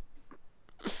 Quid.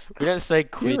 We don't say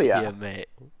quid we are. here, mate.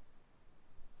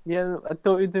 Yeah, I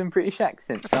thought we were doing British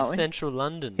accents, From aren't we? Central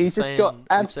London. He's We're just got saying-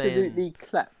 absolutely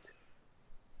clapped.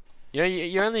 You know,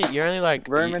 you're only like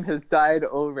Roman has died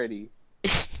already.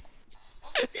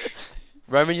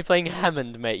 Roman, you're playing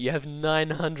Hammond, mate. You have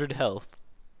 900 health.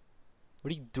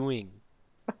 What are you doing?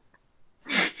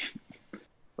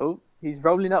 Oh, he's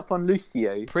rolling up on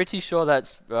Lucio. Pretty sure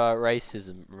that's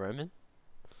racism, Roman.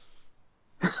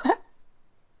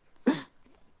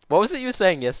 What was it you were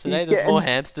saying yesterday? He's There's more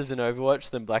getting- hamsters in Overwatch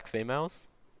than black females.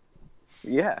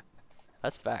 Yeah,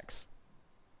 That's facts.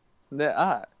 there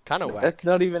are. Kind of whack. That's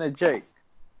not even a joke.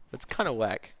 That's kind of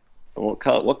whack. What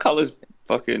color's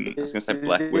fucking? I was gonna say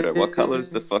Black Widow. What color's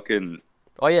the fucking?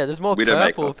 Oh yeah, there's more Widowmaker.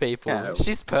 purple people. Yeah.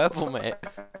 She's purple, mate.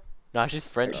 Nah, she's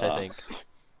French, I Ah. think.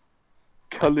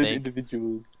 Coloured think.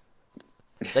 individuals.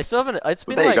 They still haven't. It's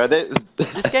been There you like go.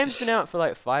 this game's been out for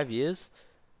like 5 years.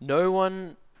 No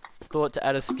one thought to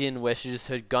add a skin where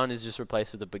her gun is just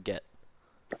replaced with a baguette.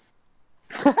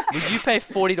 Would you pay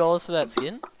 $40 for that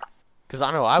skin? Because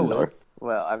I know I would.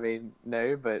 Well, I mean,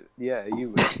 no, but yeah, you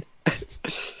would.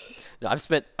 No, I've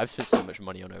spent so much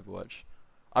money on Overwatch.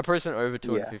 I probably spent over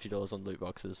 $250 on loot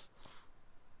boxes.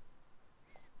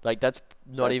 Like that's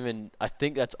not That's- even. I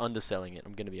think that's underselling it.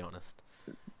 I'm gonna be honest.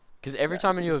 Because every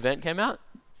time a new event came out,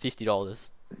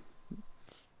 $50.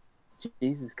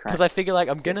 Jesus Christ. Because I figure like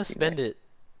I'm gonna Guessing spend it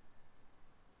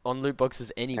on loot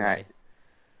boxes anyway. Alright.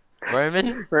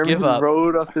 Roman, Roman's give up.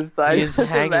 rolled off the side. He is of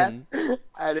the hanging. map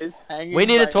and is hanging. We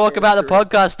need to by talk a about the thread.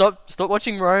 podcast. Stop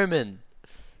watching Roman.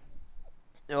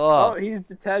 Oh, Oh, he's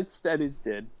detached and is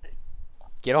dead.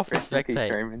 get off the Rest in peace,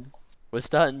 spectate. Roman. We're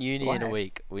starting uni in a Why?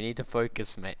 week. We need to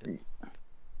focus, mate.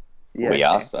 Yeah, We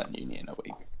are okay. starting uni in a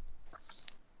week.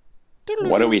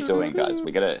 What are we doing, guys?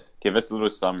 We gotta give us a little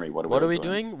summary. What What are we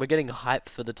doing? We're getting hype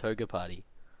for the toga party.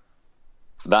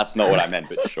 That's not what I meant,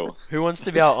 but sure. Who wants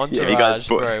to be our Have you guys entourage,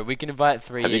 bought- bro? We can invite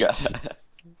 3 Have you each. guys,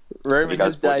 Roman have you guys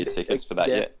has bought your died tickets for that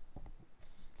again. yet?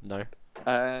 No,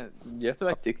 You have to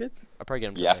buy tickets? I'll probably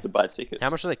get them You have to buy tickets.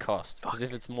 How much do they cost? Because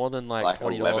if it's more than like Like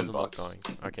 $20, $11 I'm not going.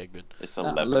 Okay, good. It's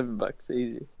Nah, 11. $11,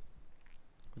 easy.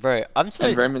 Bro, I'm so.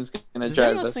 And Roman's gonna Does drive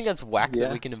anyone else us. think that's whack that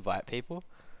Yeah. we can invite people?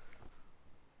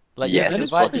 Like, Yes, you can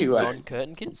it's invite probably just whack.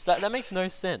 non-curtain kids? That makes no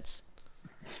sense.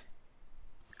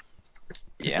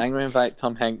 Yeah. I'm gonna invite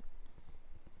Tom Hanks.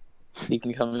 He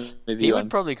can come with you. He would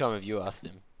once. probably come if you asked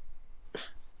him.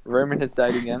 Roman has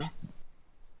died again.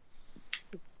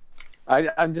 I'm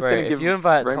just Bro, gonna if give you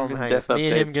invite Roman Tom death Hanks, me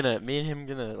and updates. him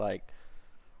gonna like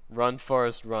run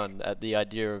Forrest run at the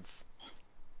idea of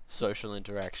social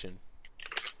interaction.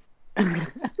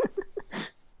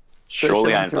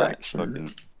 Surely I Social invite interaction.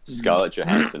 fucking Scarlett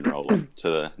Johansson roll up to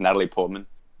the Natalie Portman.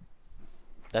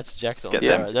 That's Jack's Let's get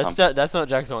them entourage. to That's not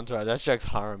Jack's entourage. That's Jack's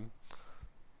harem.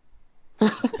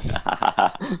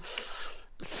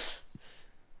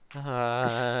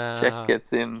 Jack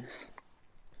gets in.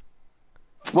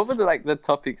 What were the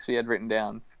topics we had written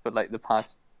down for the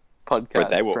past podcasts But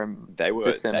they were from they were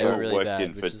December? they were really working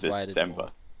bad, for which is why I didn't December. know.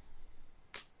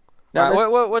 No,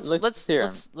 Right, let's hear 'em.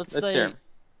 let's Let's say. hear 'em.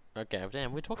 Okay,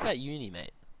 damn, we talk about uni,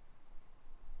 mate.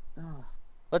 Oh,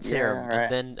 Let's hear Yeah, 'em,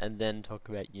 alright. and then talk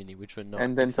about uni, which we're not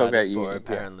And then talk excited about for uni, yeah.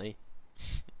 apparently.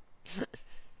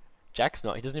 Jack's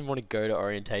not. He doesn't even want to go to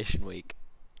orientation week.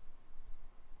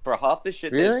 Bro, half the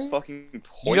shit Really? is fucking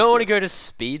pointless. You don't want to go to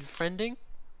speed friending?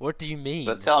 What do you mean?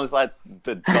 That sounds like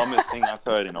the dumbest thing I've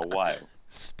heard in a while.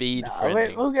 Speed Nah,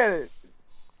 friending. we'll go to.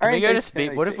 Can we go to orientation speed?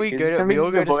 only What if we sick. go It's to? We coming all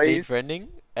to go the to speed boys. friending,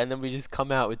 and then we just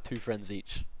come out with 2 friends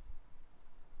each.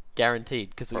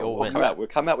 Guaranteed, because we Bro, all we'll went. we'll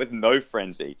come out with no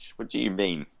friends each. What do you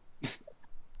mean?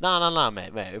 No,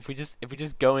 mate. If we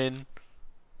just go in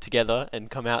together and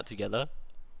come out together,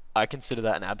 I consider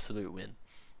that an absolute win.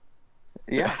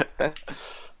 Yeah,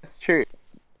 that's true.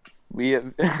 We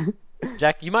have.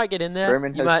 Jack, you might get in there.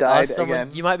 Roman You has might died ask someone.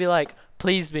 again. You might be like,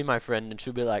 "Please be my friend," and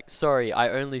she'll be like, "Sorry, I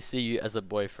only see you as a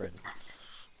boyfriend."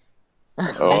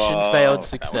 Mission Oh, failed that would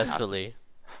successfully.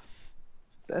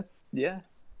 That's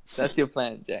That's your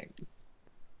plan, Jack.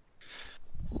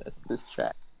 That's this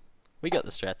track. We got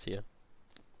the strats here.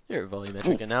 Here at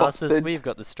Volumetric Ooh, Analysis, so we've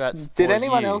got the strats did for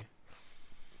anyone you. else-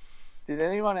 Did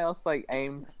anyone else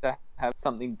aim to have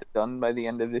something done by the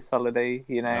end of this holiday?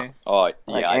 You know, Oh,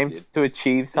 yeah, I aim did. to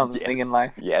achieve something in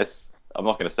life. Yes. I'm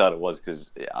not going to say what it was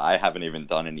because I haven't even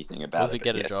done anything about Was it. it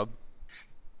get but a yes. job?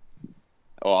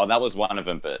 Oh, that was one of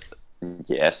them, but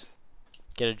yes.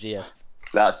 Get a GF.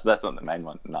 That's not the main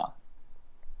one. Nah.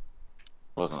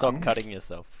 Wasn't Stop that? cutting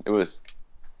yourself. It was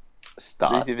Lose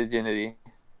start. your virginity.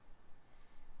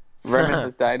 Roman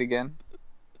has died again.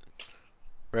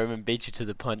 Roman beat you to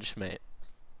the punch, mate.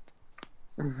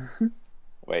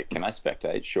 Wait, can I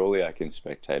spectate? Surely I can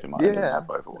spectate. Am I Yeah. don't have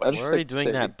Overwatch? That's- We're already doing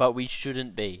spectating. that, but we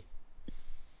shouldn't be.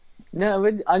 No,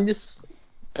 I'm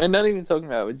not even talking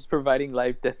about it. We're just providing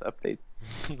live death updates.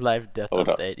 Live death Hold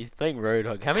up. update. He's playing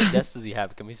Roadhog. How many deaths does he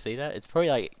have? Can we see that? It's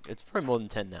probably more than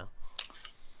 10 now.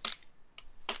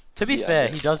 To be Yeah, fair,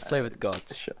 yeah. he does play with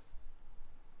gods. Sure.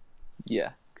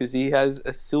 Yeah, because he has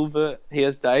a silver. He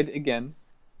has died again.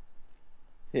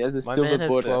 He has a My silver man has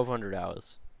border. 1200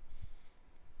 hours.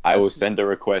 I will send a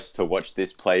request to watch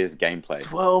this player's gameplay.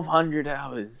 1,200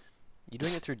 hours. You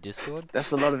doing it through Discord?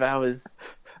 That's a lot of hours.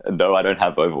 No, I don't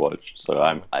have Overwatch,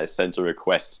 so I sent a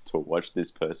request to watch this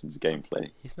person's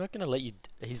gameplay. He's not gonna let you.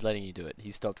 He's letting you do it.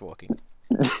 He stopped walking.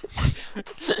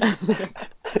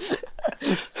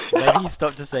 Maybe he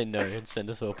stopped to say no and send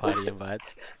us all party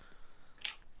invites.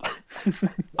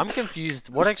 I'm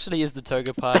confused. What actually is the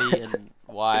toga party and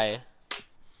why?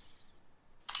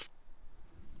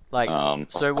 Like,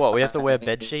 so what? We have to wear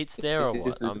bed sheets there or This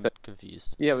what? is I'm the-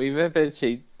 confused. Yeah, we wear bed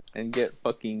sheets and get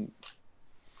fucking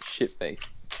shit faced.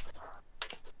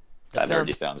 That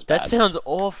already sounds That bad. sounds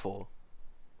awful.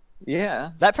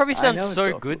 Yeah. That probably I sounds know it's so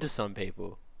awful. good to some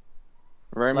people.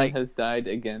 Roman Like- has died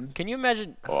again. Can you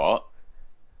imagine? What?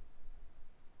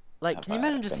 Like, can you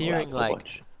imagine just Been allowed hearing to like,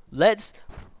 watch.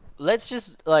 let's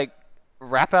just like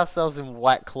wrap ourselves in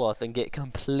white cloth and get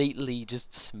completely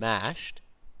just smashed?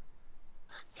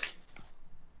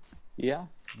 Yeah.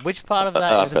 Which part of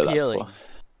that I've is heard that appealing?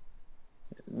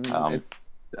 It's,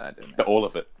 I don't know. all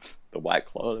of it, the white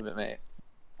cloth. All of it, mate.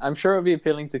 I'm sure it'll be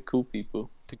appealing to cool people.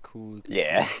 To cool. people.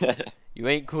 Yeah. You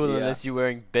ain't cool Yeah. unless you're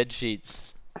wearing bed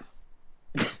sheets.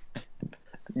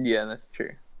 Yeah, that's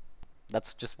true.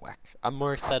 That's just whack. I'm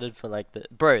more excited for like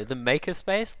the maker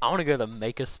space. I want to go to the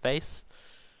maker space.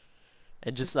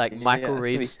 And just like Yeah, Michael that's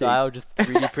Reeves really sick. style, just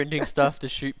 3D printing stuff to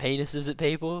shoot penises at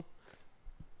people.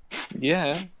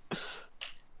 Yeah.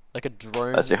 Like a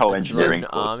drone. That's your whole a engineering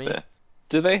drone course army. there.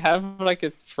 Do they have like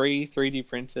a free 3D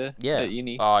printer Yeah. at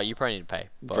uni? Oh, you probably need to pay.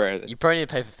 But Bro, that's- you probably need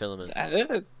to pay for filament.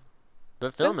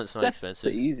 But filament's not that's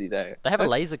expensive. easy though. They have a That's-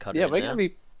 laser cutter Yeah, in we're there. gonna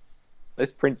be.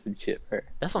 Let's print some shit, bro.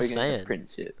 That's what We're I'm gonna saying. Print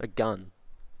shit. A gun.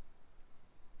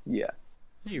 Yeah.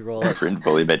 Did you roll up? Print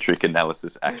volumetric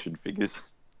analysis action figures.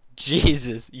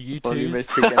 Jesus, U2s.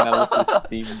 Volumetric analysis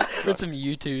theme. Put some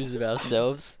U2s of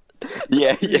ourselves.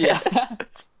 Yeah.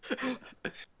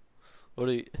 What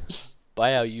do you...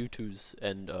 Buy our U2s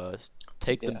and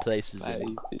take them Yeah, places buy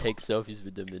and U2s. take selfies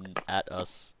with them and at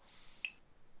us.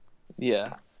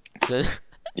 Yeah. So,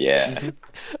 Yeah.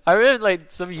 I remember like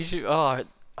some YouTube. Oh,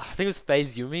 I think it was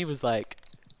FaZe Yumi was like,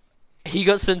 he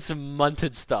got sent some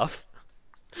munted stuff.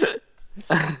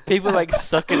 People like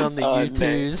sucking on the Oh, no.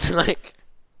 U2s, like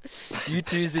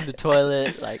U2s in the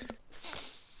toilet. Like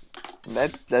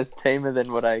That's tamer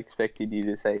than what I expected you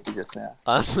to say just now.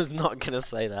 I was not gonna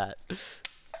say that.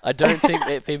 I don't think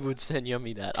that people would send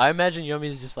Yumi that. I imagine Yumi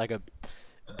is just like a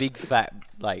big fat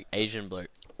like Asian bloke.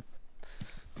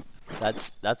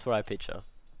 That's what I picture.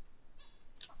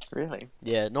 Really?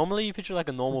 Yeah, normally you picture like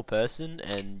a normal person,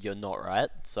 and you're not right.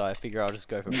 So I figure I'll just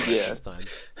go for Yeah. this time.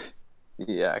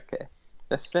 Yeah. Okay.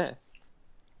 That's fair.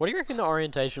 What do you reckon the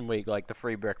orientation week, like the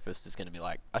free breakfast, is going to be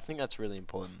like? I think that's really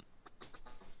important.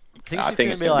 I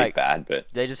think it's going to be bad, but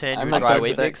They just hand I'm you a not dry going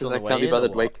wheat for that mix on the I way can't be in, or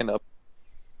bothered what? waking up.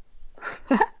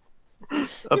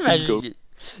 Imagine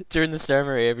during the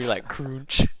ceremony, it'd be like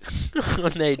crunch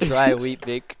on a dry wheat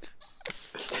mix.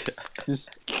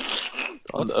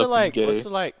 What's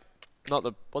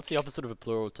the what's the opposite of a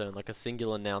plural term? Like a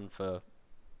singular noun for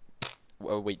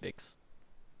a wheat bix?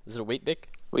 Is it a wheat bick?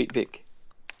 Wheat Vic.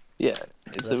 Yeah,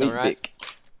 it's that a sound Wheat right? Vic.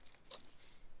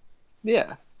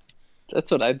 Yeah, that's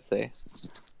what I'd say.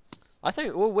 I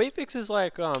think wheat bix is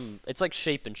like it's like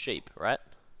sheep and sheep, right?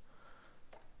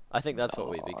 I think that's what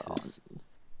wheat bix is.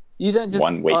 You don't just.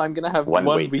 One wheat- I'm gonna have one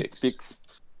one Wheat Wheat Bix.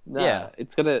 Bix. Nah, Yeah.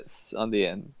 it's got a s on the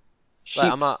end.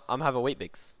 Like, Sheeps. I'm have a wheat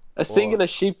bix. A singular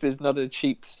sheep is not a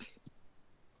sheep's.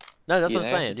 No, that's you what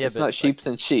I'm know? saying. Yeah, it's but not like, sheeps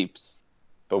and sheeps.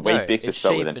 but no, Wheat Bix is it's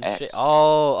spelled sheep with an and X. sheep.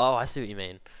 Oh, I see what you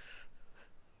mean.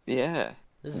 Yeah.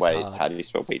 This is Wait, hard. how do you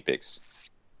spell Wheat Bix?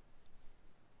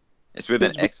 It's with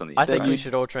an X on the end. I think we right?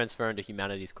 should all transfer into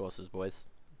humanities courses, boys.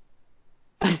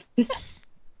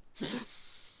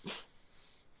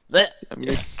 Blech. I'm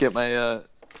gonna get my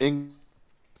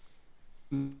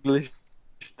English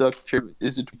doctor.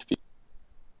 Is it?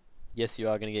 Yes, you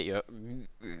are gonna get your.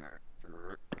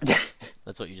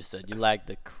 That's what you just said. You lagged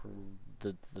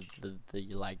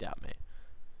you lagged out, mate.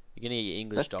 You're gonna get your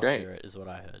English That's great. doctorate, is what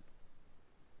I heard.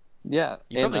 Yeah.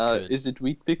 You And probably could. is it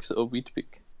Wheat Bix or Wheat Bix?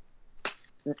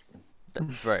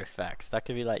 Bro, facts. That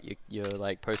could be like your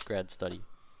like post-grad study.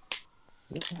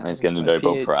 And he's getting a My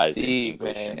Nobel Prize in PhD,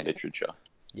 English and man. literature.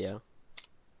 Yeah.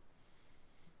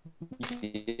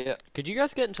 Yeah. Could you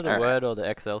guys get into the Alright. Word or the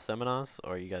Excel seminars,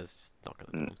 or are you guys just not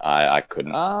gonna do them? I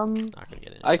couldn't. Not gonna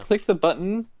get into I them. clicked the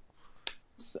buttons,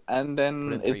 and Put in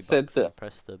then $3 it said and that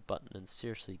press the button and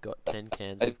seriously got 10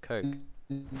 cans I of Coke.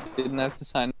 didn't have to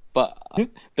sign. But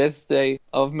best day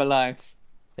of my life.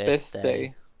 Best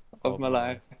day of my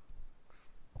life.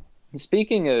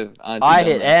 Speaking of, I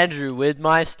hit Andrew with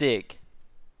my stick.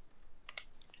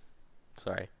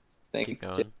 Sorry, keep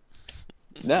Thanks. going.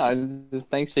 No, just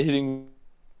thanks for hitting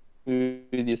me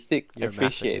with your stick. I You're a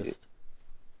appreciate masochist.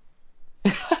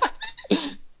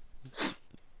 it.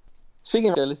 Speaking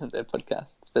of, go listen to their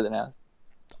podcast. It's better now.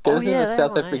 Go Oh listen to yeah, the that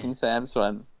South one, African eh? Sam's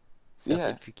one. South Yeah.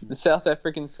 African- The South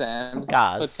African Sam's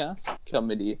Guys. podcast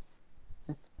comedy.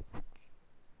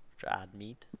 Dried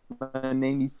meat. My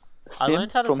name is I Sam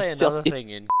learned how to from say South another thing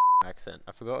in accent.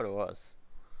 I forgot what it was.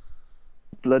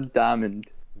 Blood Diamond.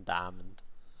 Diamond.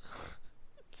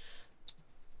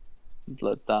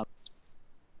 Blood Diamond.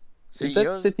 See, Is that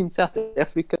yours, set in South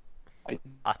Africa?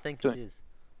 I think it is.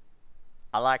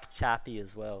 I like Chappie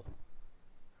as well.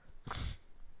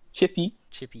 Chippy?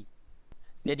 Chippy.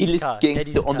 The Daddy's illest car. gangster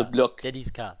Daddy's on the car. block.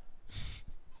 Daddy's car.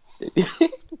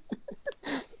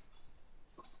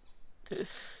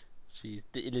 She's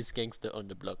the illest gangster on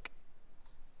the block.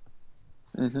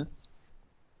 Mm-hmm.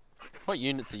 What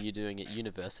units are you doing at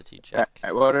university, Jack?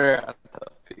 Alright, what are our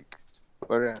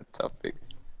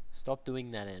topics? Stop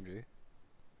doing that, Andrew.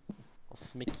 I'll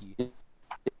smick you.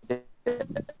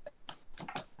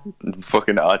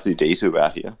 Fucking R2D2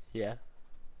 out here. Yeah.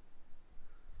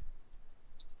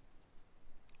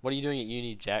 What are you doing at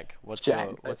uni, Jack? What's Jack,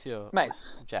 your mate.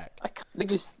 Jack? I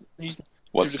can't use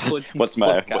What's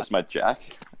my Jack?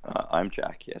 I'm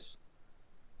Jack. Yes.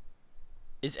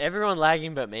 Is everyone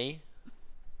lagging but me?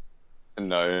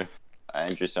 No,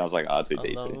 Andrew sounds like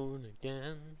R2D2. Alone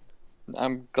again,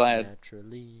 I'm glad.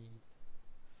 naturally.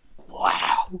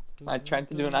 Wow. I tried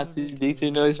to do an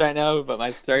R2D2 noise right now, but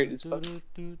my throat is fucked.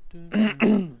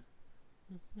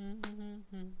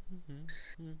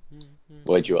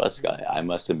 What'd you ask? I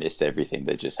must have missed everything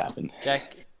that just happened.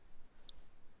 Jack.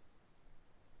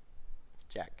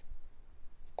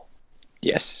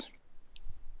 Yes,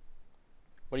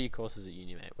 What are your courses at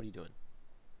uni, mate? What are you doing?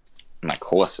 my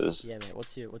courses. Yeah, mate.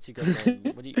 What's your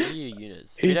goddamn? what are your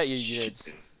units? Read out your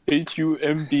units.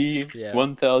 HUMB Yeah.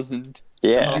 1000.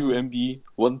 Yeah. CUMB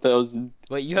 1000.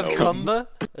 Wait, you have No. Cumber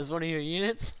as one of your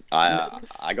units? I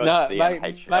got No,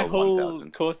 CMHL my whole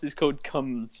 1000. course is called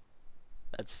CUMS.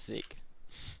 That's sick.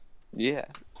 Yeah,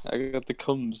 I got the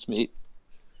CUMS, mate.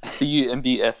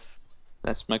 CUMBS.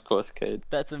 That's my course code.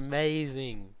 That's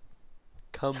amazing.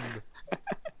 Cum.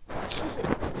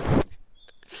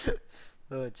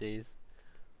 Oh jeez,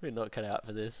 we're not cut out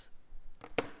for this.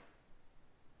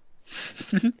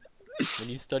 When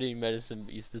you study medicine,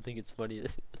 but you still think it's funny.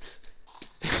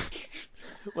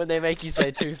 When they make you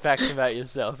say 2 facts about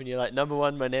yourself, and you're like, number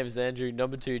 1, my name is Andrew.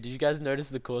 Number 2, did you guys notice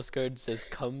the course code says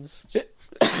comes?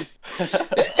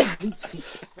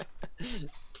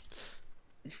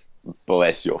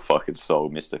 Bless your fucking soul,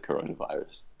 Mr.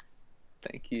 Coronavirus.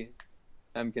 Thank you.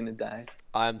 I'm gonna die.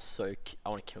 I want to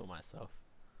kill myself.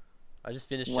 I just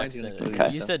finished Why Jack's do you wanna sentence. kill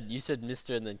Okay. You said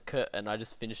Mr. and then K, and I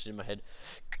just finished it in my head.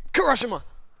 Kuroshima!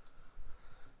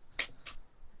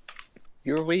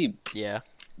 You're a weeb. Yeah.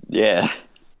 Yeah.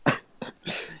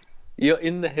 You're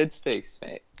in the headspace,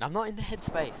 mate. I'm not in the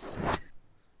headspace.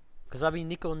 Because I'll be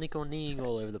kneeing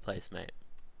all over the place, mate.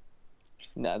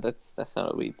 No, that's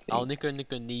not a weeb thing. I'll knee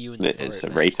you in the throat, It's a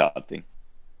mate. retard thing.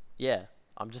 Yeah,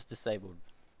 I'm just disabled.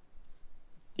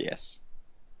 Yes.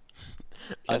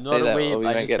 I'm Can't not say a that, or weeb, we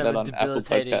I might just get have that a on Apple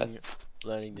debilitating Podcasts.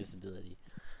 learning disability.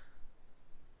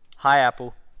 Hi,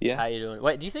 Apple. Yeah. How you doing?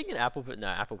 Wait, do you think an Apple... No,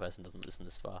 Apple person doesn't listen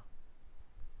this far.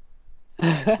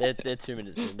 They're 2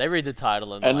 minutes in. They read the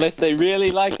title and Unless they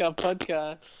really like our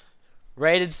podcast.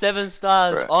 rated 7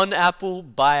 stars Right. on Apple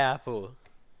by Apple.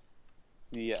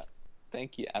 Yeah.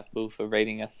 Thank you, Apple, for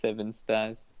rating us 7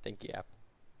 stars. Thank you, Apple.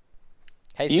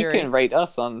 Hey You Siri. can rate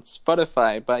us on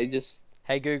Spotify by just,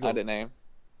 Hey Google. I don't know.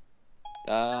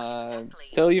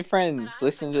 Tell your friends,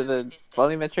 listen to the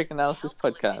volumetric analysis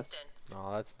podcast.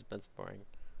 Oh, that's boring.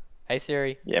 Hey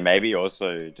Siri. Yeah, maybe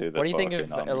also do the What do you think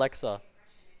fucking, of Alexa?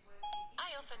 I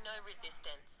offer no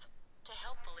resistance to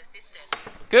helpful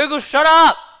assistance. Google, shut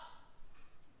up!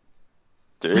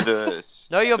 do the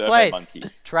Know your Survey place.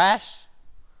 Monkey. Trash.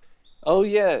 Oh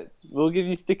yeah, we'll give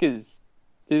you stickers.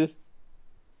 Do this.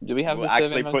 Do we have We'll the actually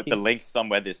Survey put Monkey? the link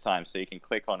somewhere this time so you can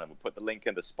click on it. We'll put the link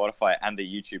in the Spotify and the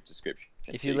YouTube description.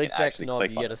 If so you can lick Jack's actually knob,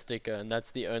 click you on get a sticker, and that's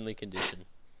the only condition.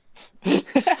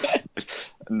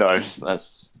 it. No,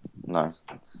 that's no.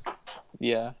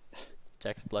 Yeah,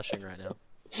 Jack's blushing right now.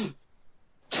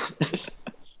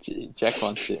 Jack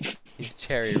wants it. He's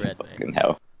cherry red, mate. Fucking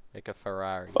hell. Like a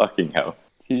Ferrari. Fucking hell.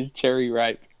 He's cherry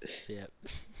ripe. Yep.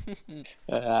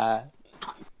 No.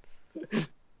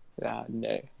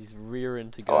 He's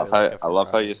rearing to go. I love like a how I love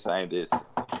how Ferrari. you're saying this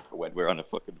when we're on a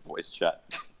fucking voice chat.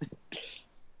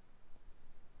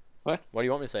 What do you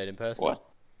want me to say it in person? What?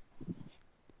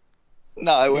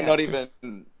 No, we're Yeah. not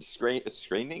even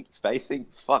screening, facing.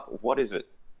 Fuck, what is it?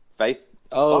 Face.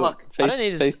 Oh, Fuck. I don't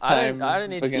need to. FaceTime. I don't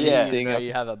need to We're see gonna Yeah. you sing know up-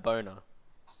 you have a boner.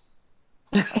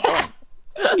 I'm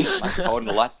holding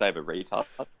a lightsaber, retard.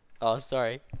 Oh,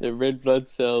 sorry. The red blood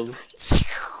cells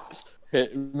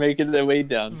making their way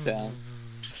downtown.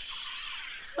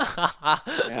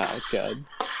 Oh god,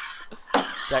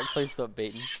 Jack, please stop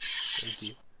beating. Thank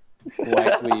you.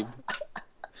 white weeb.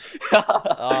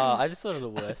 Oh, I just thought of the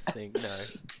worst thing. No.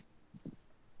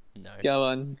 No. Go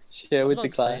on, share I'm with not the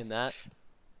class. saying that.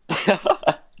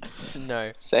 No.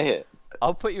 Say it.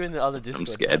 I'll put you in the other Discord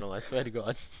scared. channel, I swear to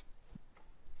God.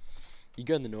 You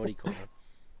go in the naughty corner.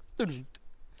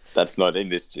 That's not in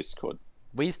this Discord.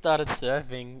 We started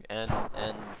surfing and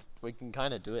we can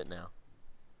kind of do it now.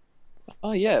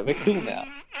 Oh yeah, we're cool now.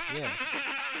 Yeah.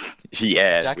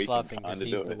 Yeah. Jack's we can laughing because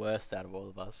kinda he's do the it. worst out of all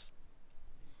of us.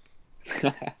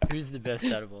 Who's the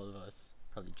best out of all of us?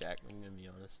 Probably Jack, I'm gonna be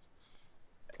honest.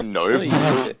 No. Oh, you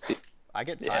know this. I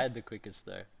get Yeah. tired the quickest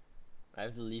though. I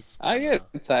have the least I stamina.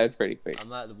 get tired pretty quick. I'm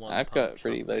like the one. I've pump got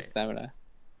pretty chump, low mate. stamina.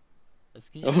 That's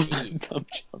 'cause Oh, you eat. pump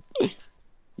chump.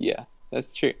 Yeah,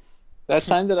 that's true. That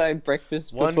time that I had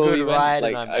breakfast One before good we went, ride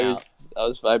like and I'm I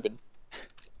was vibing.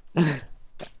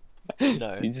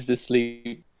 No. You're just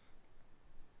asleep.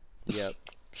 Yep.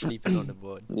 Sleeping on the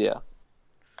board. Yeah.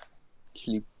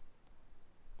 Sleep.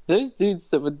 Those dudes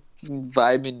that were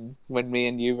vibing when me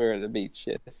and you were at the beach,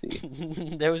 Jesse.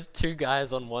 There was 2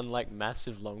 guys on one like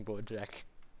massive longboard, Jack.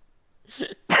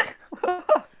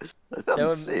 That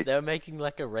sounds sick. They were making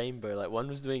like a rainbow. Like one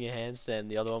was doing a handstand,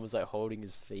 the other one was like holding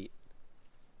his feet.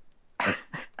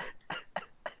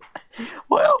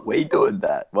 Why aren't we doing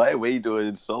that? Why are we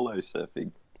doing solo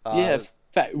surfing? Yeah, in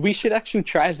fact, we should actually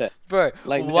try that. Bro,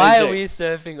 Like, no why are joke. we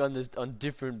surfing on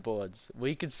different boards?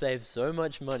 We could save so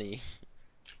much money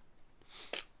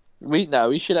We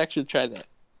should actually try that.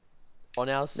 on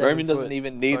our Roman 7-foot doesn't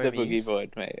even need the foamies. boogie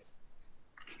board, mate.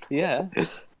 Yeah.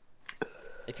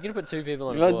 If you're gonna put 2 people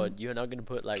on a Well- board, you're not gonna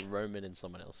put like Roman and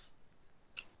someone else.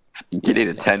 You need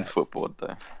a Yeah, 10-foot board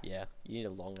though. Yeah, you need a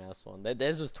long ass one.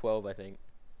 Theirs was 12, I think.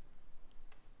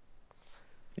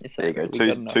 It's There you go. like, we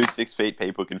got enough. Two 6 feet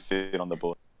people can fit on the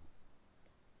board.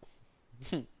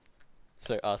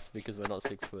 So us, because we're not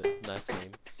 6 foot. Nice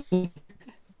game.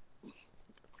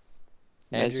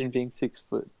 Imagine Andrew, being 6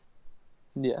 foot.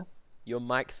 Yeah. your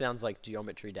mic sounds like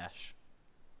Geometry Dash.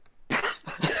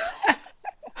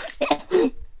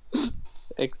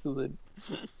 Excellent.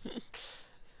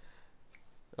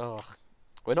 Oh,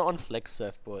 we're not on flex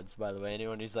surfboards, by the way.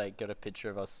 Anyone who's like got a picture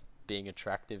of us being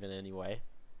attractive in any way?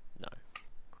 No.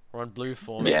 We're on blue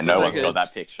form. Yeah, no one's Like got that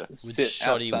it's- picture. With Sit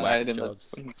shoddy outside wax in the jobs.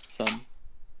 fucking sun.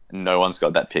 No one's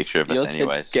got that picture of Yours us said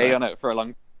anyway. gay So. on it for a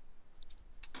long.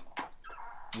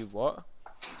 You what?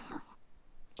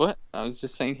 What? I was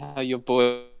just saying how your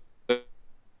boy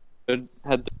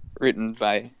had written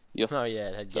by yourself. Oh yeah,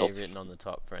 it had gay written on the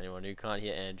top for anyone who can't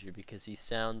hear Andrew because he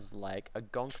sounds like a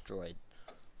gonk droid.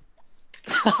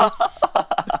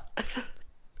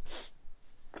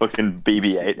 Fucking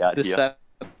BB-8 out The here.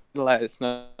 satellite is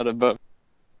not above.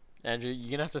 Andrew,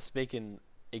 you're gonna have to speak in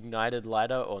ignited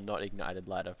lighter or not ignited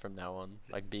lighter from now on,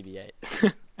 like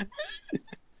BB-8.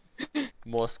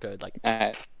 Morse code, like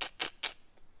Alright.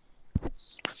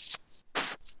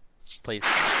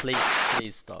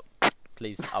 please stop.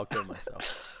 Please, I'll kill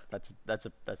myself. That's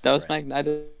a That was threat.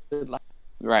 magnetic.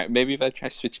 Right, maybe if I try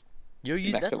switch. You're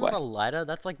using back that's to not white. a lighter.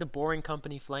 That's like the Boring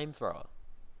Company flamethrower.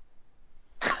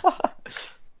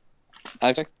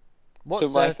 I think What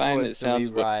So why find it surfboards do we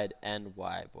sounds- ride and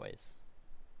why, boys?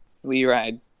 we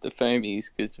ride the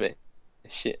foamies because we're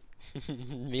shit.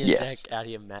 Me and Yes. Jack out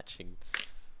here matching.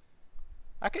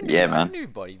 I can Yeah, do, I man. can do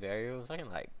body variables. I can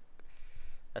like.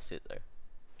 That's it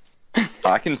though.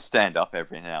 I can stand up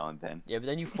every now and then. Yeah, but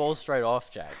then you fall straight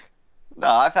off, Jack. No,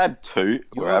 I've had two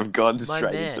where You're- I've gone My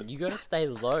straight man, into. you gotta stay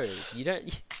low. You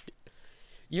don't.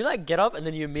 You like get up and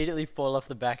then you immediately fall off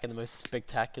the back in the most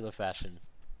spectacular fashion.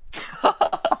 Do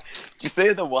you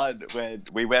see the one where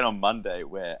we went on Monday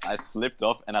where I slipped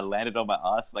off and I landed on my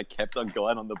ass and I kept on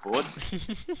going on the board?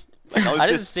 Like, I was I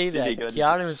didn't just see that. sitting and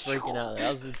Keanu was just- freaking out. That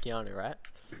was with Keanu, right?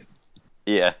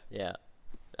 Yeah, Yeah,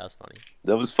 that was funny.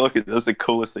 that was the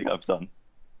coolest thing I've done.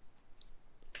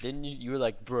 Didn't you? You were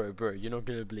like, bro, you're not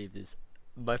gonna believe this.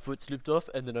 My foot slipped off,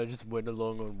 and then I just went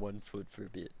along on one foot for a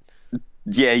bit.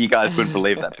 Yeah, you guys wouldn't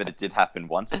believe that, but it did happen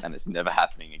once and it's never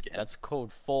happening again. That's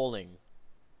called falling.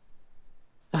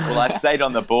 Well, I stayed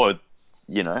on the board,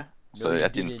 you know, so you I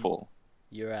didn't didn't. fall.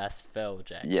 Your ass fell,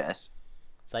 Jack. Yes.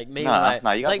 It's like me Nah, when I.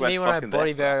 nah, you It's guys like me weren't when I fucking there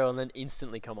body for- varial and then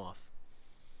instantly come off.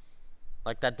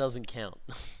 Like that doesn't count.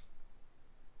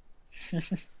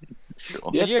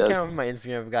 Sure. Yeah. Video it does. account on my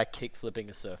Instagram of a guy kick flipping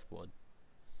a surfboard.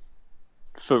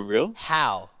 For real?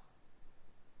 How?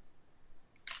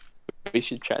 We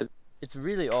should try. It's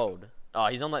really old. Oh,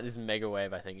 he's on like this mega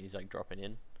wave, I think, and he's like dropping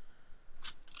in.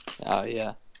 Oh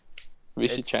yeah. We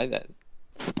should It's- try that.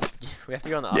 We have to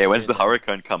go on the. Yeah, when's the afternoon.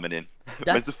 hurricane coming in? When's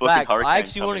That's the fucking facts. hurricane I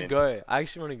actually want coming to in? go. I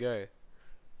actually want to go.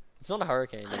 It's not a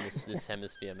hurricane in this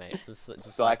hemisphere, mate. It's a cyclone.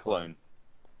 Cyclone.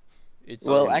 It's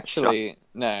Well, fucking actually,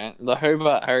 no. The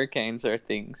Hobart hurricanes are a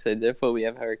thing, so therefore we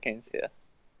have hurricanes here.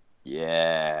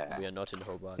 Yeah. we are not in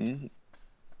Hobart. Mhm.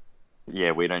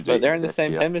 Yeah, we don't do But they're in the incest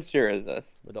same here. hemisphere as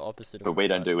us. We're the opposite of But we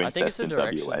don't Hobart. do I think it's the incest in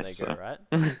direction WA, they go, so.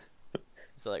 right?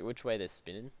 So like which way they're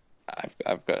spinning. I've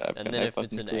And got then no if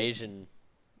it's fucking an clue. Asian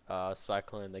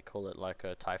cyclone, they call it like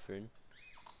a typhoon.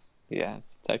 Yeah,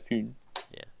 it's a typhoon.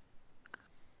 Yeah.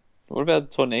 What about a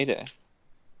tornado?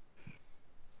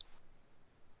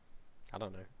 I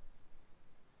don't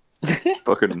know.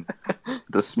 Fucking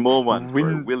the small ones, bro.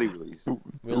 Wind- Willy willies.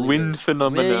 Willy Wind willy.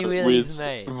 phenomena Willy willies, with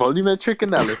mate. volumetric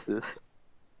analysis.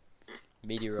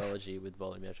 Meteorology with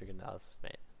volumetric analysis,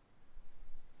 mate.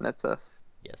 That's us.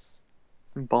 Yes.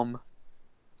 Bomb.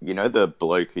 You know the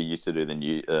bloke who used to do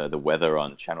the weather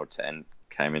on Channel 10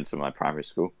 came into my primary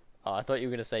school. Oh, I thought you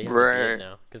were gonna say he has a beard Bruh.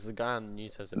 now, because the guy on the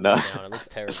news has a No. beard now, and it looks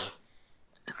terrible.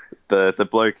 The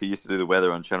bloke who used to do the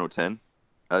weather on Channel 10.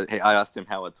 I asked him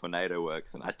how a tornado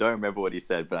works, and I don't remember what he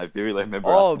said, but I vividly remember.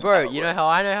 Oh, asking him bro, how it you know works. how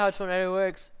I know how a tornado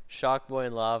works? Shark Boy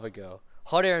and Lava Girl.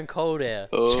 Hot air and cold air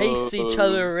Oh. chase each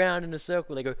other around in a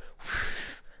circle. They go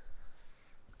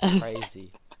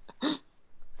crazy.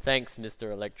 Thanks,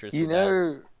 Mr. Electricity.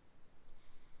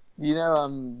 You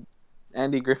know,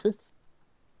 Andy Griffiths?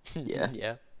 Yeah.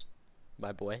 Yeah.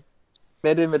 My boy.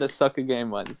 Met him at a soccer game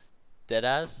once.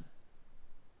 Deadass?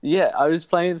 Yeah, I was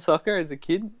playing soccer as a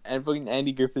kid, and fucking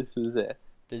Andy Griffiths was there.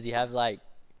 Does he have like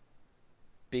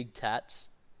big tats?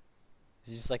 Is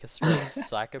he just like a straight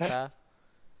psychopath?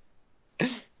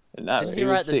 No, Didn't he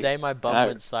was write The sick. Day My Bum No.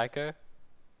 Went Psycho?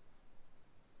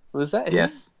 Was that him?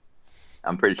 Yes.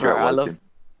 I'm pretty sure Bro, it I was love- him.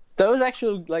 That was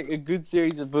actually like a good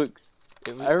series of books.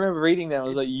 It was, I remember reading them. I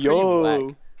was It's like, pretty yo.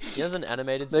 whack. He has an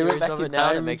animated They went series back of in it now, and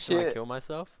time it and makes me want to shit. kill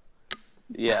myself.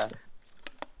 Yeah.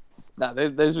 No,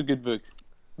 those were good books.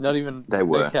 Not even They no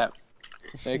were. cap.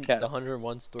 No cap. The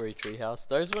 101 Story Treehouse.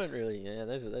 Those weren't really. Yeah,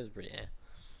 those were pretty.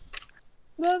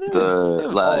 No, they The- were, they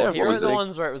were like- solid. what Here are was the it?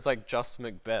 ones where it was like just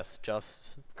Macbeth,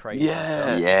 just crazy. Yeah.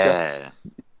 just- Yeah.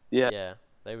 Yeah. yeah.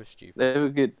 They were stupid. They were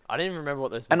good. I didn't even remember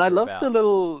what those books And I were love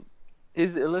about.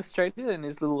 his illustrator and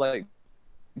his little like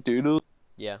doodle.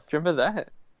 Yeah. Do you remember that?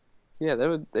 Yeah,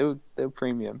 they were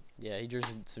premium. Yeah, he drew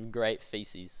some great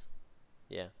feces.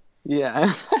 Yeah.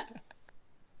 Yeah.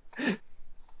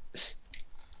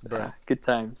 Bruh. Good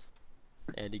times.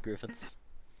 Andy Griffiths.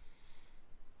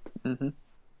 Mm-hmm.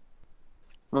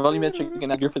 Volumetric and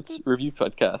Andy Griffiths review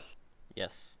podcast.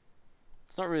 Yes.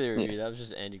 It's not really a review, Yes. that was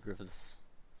just Andy Griffiths.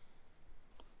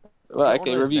 Well, not one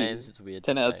okay, of those review. names, it's weird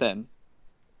 10 to out of say. 10.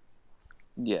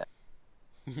 Yeah.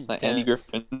 It's like 10 Andy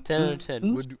Griffin. 10 out of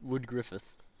 10. Wood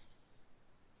Griffith.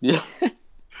 Yeah.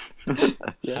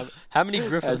 Yeah. How many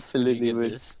Griffiths would you Absolutely give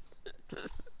would. this?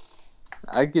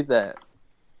 I give that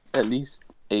at least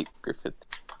 8 Griffiths.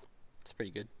 It's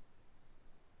pretty good.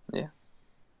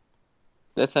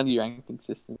 That's how you rank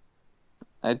consistent.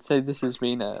 I'd say this has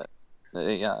been a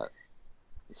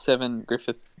 7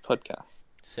 Griffith podcast.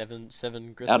 Seven Out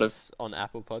of- Griffiths on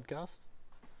Apple Podcast?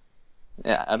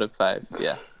 Yeah, out of 5.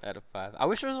 Yeah. Out of 5. I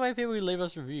wish there was a way people could leave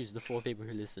us reviews, the 4 people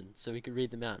who listen, so we could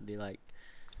read them out and be like,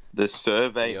 The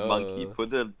Survey Yo. Monkey.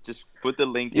 Put the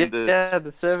link Yeah, in the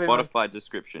the survey Spotify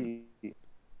description.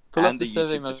 Pull and up the the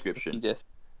survey YouTube monkey, description. Jess.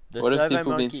 the What have Survey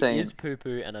people been Monkey saying? is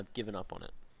poo-poo and I've given up on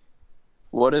it.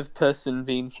 What have person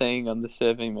been saying on the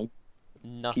survey monkey?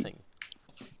 Nothing.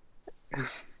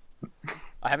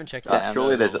 I haven't checked Damn. it out.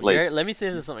 Surely there's at least- Let me see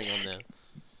if there's something on there.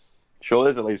 Sure,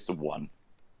 there's at least one.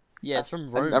 Yeah, it's from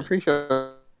Roman. I'm pretty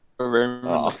sure Roman,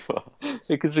 Oh.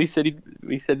 because we said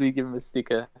we'd give him a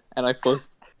sticker, and I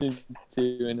forced him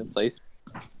to in a place.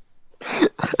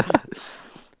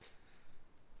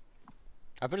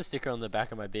 I put a sticker on the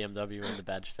back of my BMW when the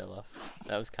badge fell off.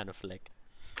 That was kind of flick.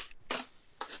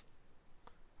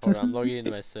 Hold on, I'm logging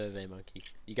into my Survey Monkey.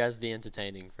 You guys be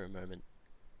entertaining for a moment.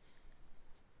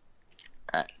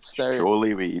 Alright, so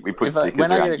Surely we put If I- stickers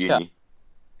when I around get a car- uni.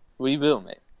 we will,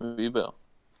 mate. We will.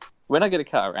 When I get a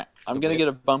car, right, I'm The gonna whip. get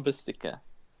a bumper sticker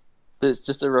that's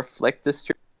just a reflector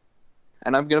strip,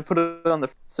 and I'm gonna put it on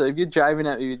the. So if you're driving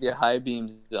at me with your high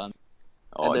beams on,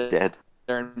 Oh, and then- dead.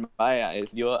 they're in my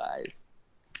eyes, your eyes.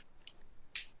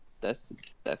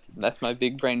 That's my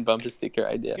big brain bumper sticker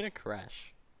idea. You're gonna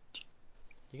crash.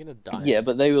 You're gonna die. Yeah,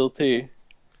 but they will too.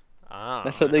 Ah.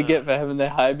 That's what they get for having their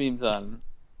high beams on.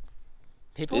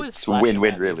 People always It's flash them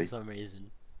win-win, at me really. for some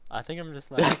reason. I think I'm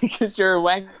just like... Because you're a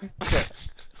wanker.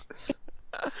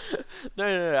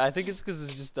 No. I think it's because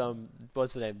it's just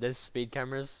what's the name? There's speed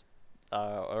cameras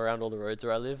around all the roads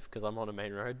where I live because I'm on a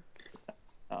main road.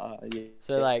 Yeah.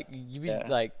 So like you be Yeah.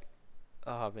 like,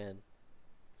 oh man,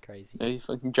 crazy. Are you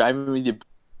fucking driving with your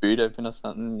boot open or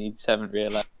something and you just haven't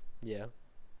realized? Yeah.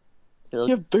 You're like,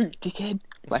 your boot, dickhead!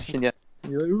 Flashing you.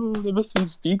 You're like, oh, there must be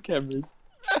speed cameras.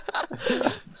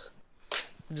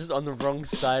 I'm just on the wrong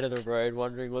side of the road,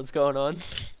 wondering what's going on.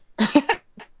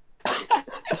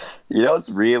 You know what's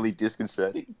really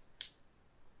disconcerting?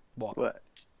 What? What?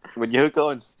 When you're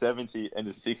going 70 and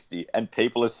a 60 and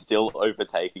people are still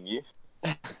overtaking you.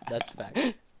 That's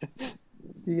facts.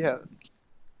 Yeah.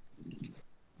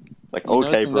 Like, You know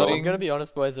okay, what's bro. annoying? I'm gonna be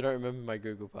honest, boys. I don't remember my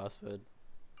Google password.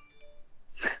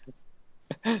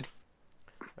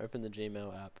 Open the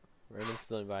Gmail app. Roman's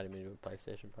still inviting me to a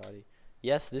PlayStation party.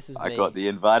 Yes, this is I me. got the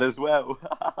invite as well.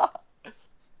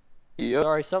 Yep.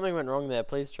 Sorry, something went wrong there.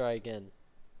 Please try again.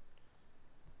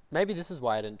 Maybe this is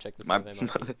why I didn't check the my, Survey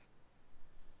Monkey.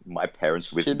 my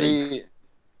parents with Should me.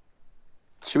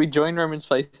 we join Roman's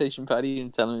PlayStation party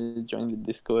and tell him to join the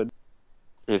Discord?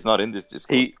 He's not in this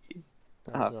Discord. He.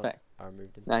 No, Oh, it's not. fact. I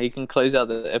removed him. Now he can close out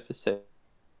the episode.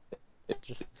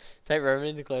 Take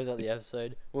Roman to close out the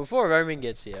episode. Well, before Roman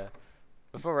gets here,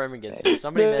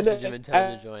 somebody message him and tell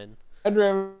him to join. Add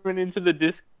Roman into the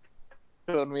Discord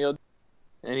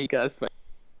and he goes.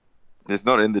 It's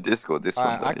not in the Discord, this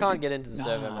Alright, one. I though, can't is get into the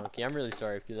Survey Monkey. I'm really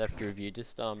sorry if you left a review.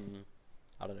 Just I don't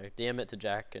know, DM it to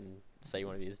Jack and say you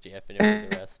want to be his GF and everything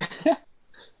the rest. it?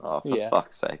 Oh, for Yeah.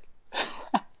 fuck's sake.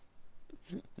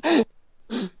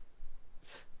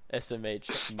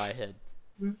 SMH, my head.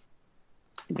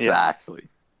 Exactly.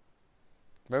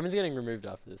 Roman's getting removed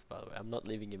after this, by the way. I'm not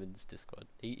leaving him in this Discord.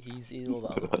 He's in all the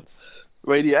other ones.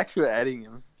 Wait, you actually were adding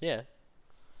him? Yeah,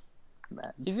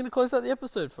 Man. he's gonna close out the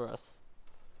episode for us.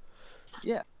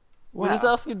 Yeah. We're just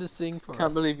asking him to sing for Can't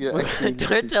us. believe you're We're- actually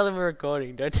Don't tell him we're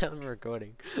recording. Don't tell him we're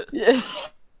recording. Yeah.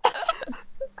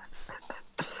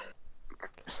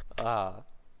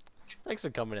 Thanks for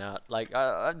coming out. Like,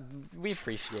 we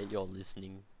appreciate your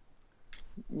listening.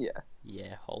 Yeah.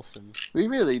 Yeah, wholesome. We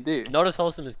really do. Not as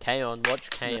wholesome as K-On! Watch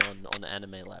K-On! On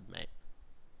Anime Lab, mate.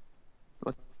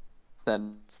 What's that?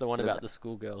 It's the one about the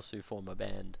schoolgirls who form a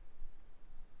band.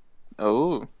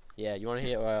 Oh. Yeah, you want to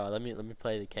hear? Well, let me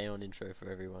play the K-On intro for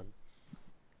everyone.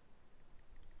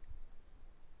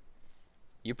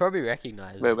 You probably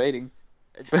recognize We're it. waiting.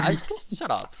 Shut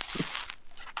up.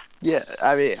 Yeah,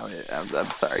 I mean, I'm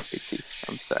sorry, Jeez.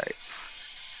 I'm sorry.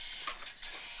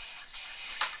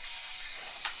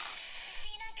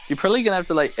 You're probably gonna have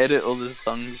to like edit all the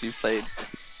songs you played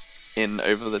in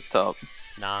over the top,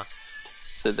 Nah,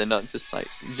 so they're not just like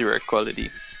zero quality.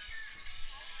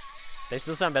 they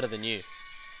still sound better than you.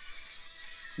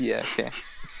 Yeah, okay.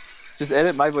 Just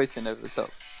edit my voice in over the top.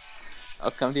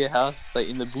 I'll come to your house, like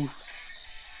in the booth,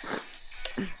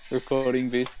 recording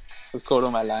booth, record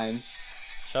all my lines.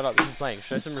 Shut up. This is playing.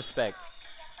 Show some respect.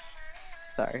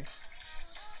 Sorry.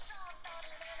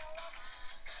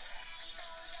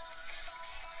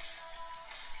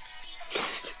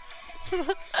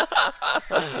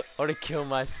 I want to kill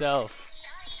myself.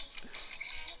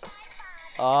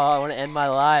 Oh, I want to end my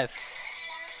life.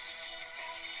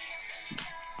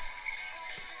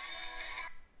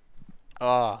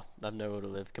 Oh, I have nowhere to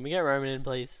live. Can we get Roman in,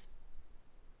 please?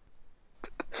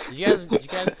 Did you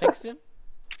guys text him?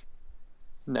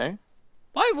 No.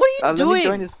 Why? What are you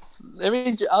doing?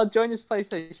 I'll join his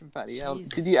PlayStation party. Jesus.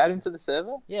 Did you add him to the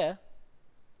server? Yeah.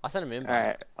 I sent him in.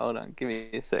 Alright, hold on. Give me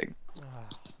a sec. Oh,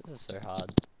 this is so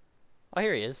hard. Oh,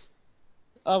 here he is.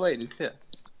 Oh, wait, he's here.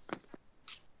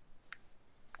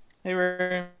 Hey,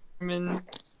 Roman.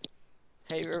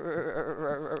 Hey,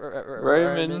 Roman.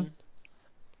 Roman.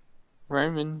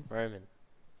 Roman. Roman.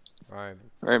 Roman.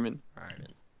 Roman.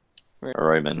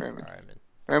 Roman. Roman.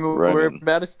 Roman, we're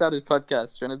about to start a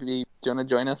podcast. Do you want to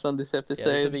join us on this episode?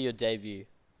 Yeah, this will be your debut.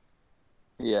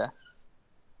 Yeah.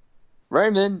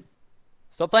 Roman.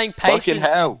 Stop playing patience, you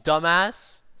hell.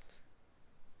 dumbass.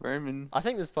 Roman. I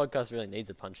think this podcast really needs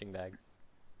a punching bag.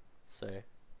 So,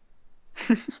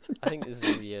 I think this is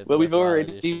going to be a Well, we've worthwhile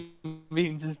already addition.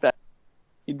 been just back.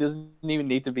 He doesn't even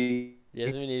need to be. He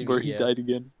doesn't even need to Where be he here. died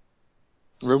again.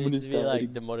 Just Roman needs is to be like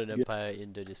dying. the Modern Empire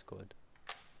Indo Discord.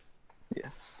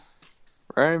 Yes.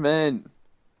 Roman.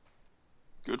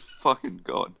 Good fucking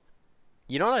god.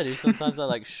 You know what I do sometimes? I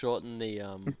like shorten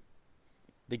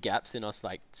the gaps in us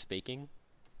like speaking.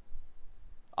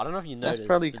 I don't know if you That's noticed,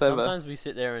 probably but clever. sometimes we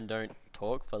sit there and don't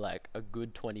talk for like a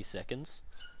good 20 seconds,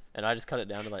 and I just cut it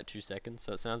down to like 2 seconds,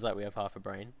 so it sounds like we have half a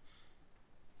brain.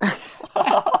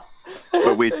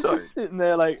 But we They're don't. just sitting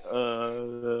there like,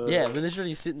 Yeah, we're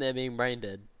literally sitting there being brain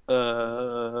dead.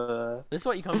 This is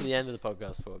what you come to the end of the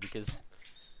podcast for, because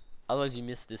otherwise you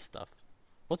miss this stuff.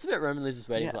 What's about Roman Liz is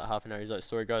waiting for like half an hour? He's like,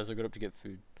 sorry guys, I got up to get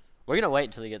food. We're gonna wait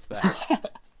until he gets back.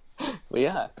 We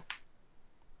are.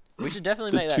 We should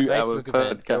definitely The make that 2-hour Facebook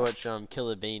event. Go podcast. watch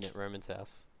Killer Bean at Roman's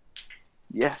house.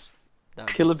 Yes. That would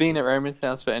be Killer Bean sick. at Roman's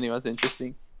house for anyone's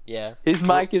interesting. Yeah. His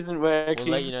mic isn't working.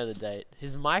 We'll let you know the date.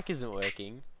 His mic isn't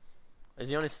working. Is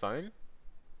he on his phone?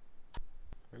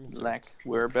 Roman's on Like, his-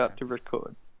 we're about to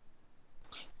record.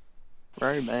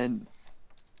 Roman.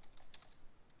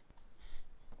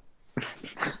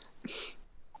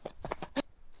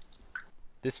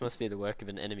 This must be the work of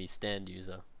an enemy stand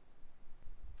user.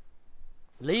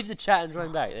 Leave the chat and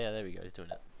join back. Yeah, there we go. He's doing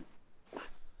it.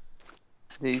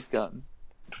 He's gone.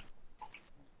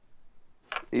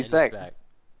 He's And back.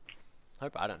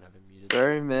 Hope I don't have him muted.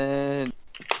 Roman.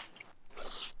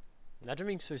 Imagine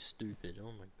being so stupid.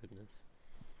 Oh my goodness.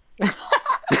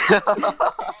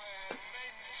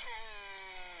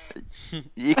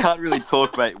 You can't really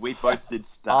talk, mate. We both did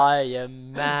stuff. I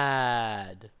am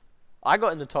mad. I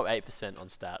got in the top 8% on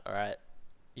stat, alright?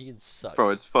 You can suck.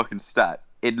 Bro, it's fucking stat.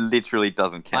 It literally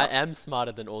doesn't I count. am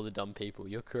smarter than all the dumb people.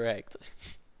 You're correct.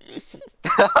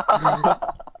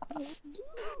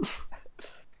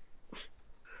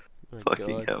 Oh my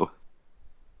Fucking God. hell.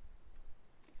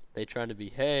 They trying to be,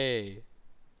 hey.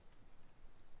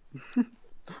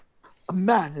 A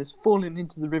man has fallen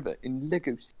into the river in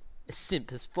Lego City. A simp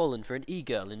has fallen for an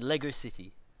e-girl in Lego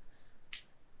City.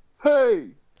 Hey!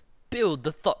 Build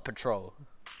the Thought Patrol.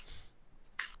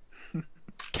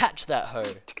 Catch that hoe.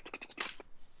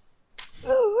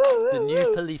 The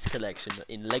new police collection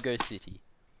in Lego City.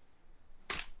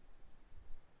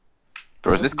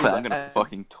 Bro, is this clown gonna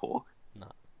fucking talk?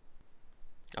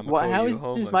 I'm What- gonna how call you is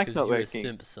homo his mic 'cause not you're a working?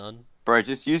 simp, son. Bro,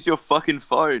 just use your fucking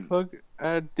phone. Plug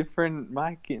a different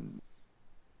mic in.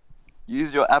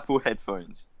 Use your Apple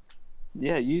headphones.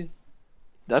 Yeah, use.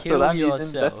 That's Kill what I'm using.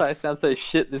 yourself. That's why I sound so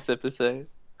shit this episode.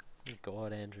 Oh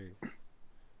God, Andrew.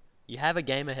 You have a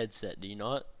gamer headset, do you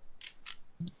not?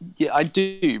 Yeah, I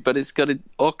do, but it's got an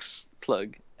aux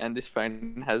plug, and this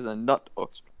phone has a not aux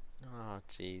plug. Oh,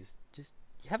 jeez. Just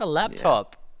you have a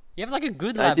laptop. You have like a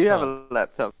good I laptop. do have a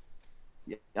laptop.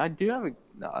 Yeah, I do have a.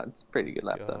 No, it's a pretty good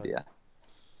laptop. God. Yeah.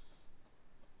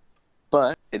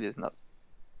 It is not.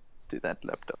 Do that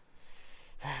laptop.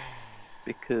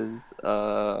 Because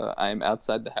I'm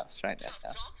outside the house right now.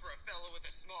 Talk for a fellow with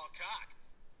a small cock.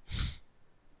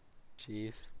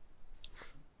 Jeez.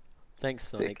 Thanks,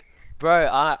 Sonic. Bro,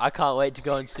 I can't wait to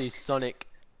go and see Sonic.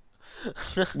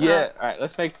 Yeah, alright,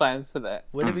 let's make plans for that.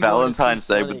 When are we going to see Valentine's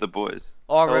Day Sonic? with the boys.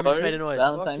 Oh, Roman's made a noise.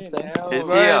 Valentine's Day. He's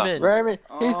Roman, here. Roman,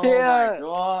 he's Oh here! my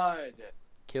god.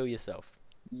 kill yourself.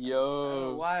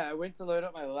 Yo. Why? I went to load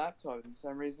up my laptop and for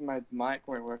some reason my mic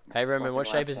won't work. on my Hey, Roman, what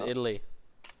fucking shape is laptop. Italy?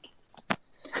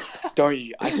 Don't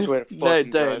you? I swear to No,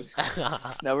 fucking don't.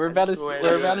 God. No, we're about to swear we're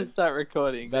to about to God. start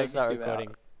recording. Better Don't start give out.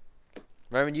 recording.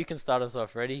 Roman, you can start us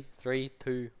off. Ready? 3,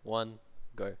 2, 1,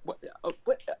 go. What,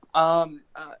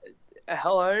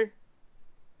 hello.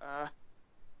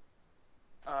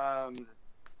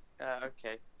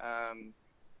 Okay.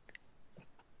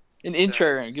 An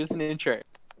intro, Roman. Give us an intro.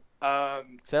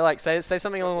 Say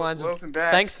something along the lines of, welcome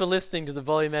back. thanks for listening to the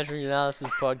Volumetric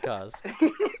Analysis podcast.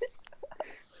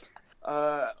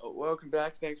 Welcome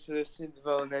back. Thanks for listening to the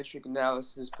Volumetric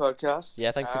Analysis podcast.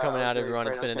 Yeah, thanks for coming I was out, really everyone.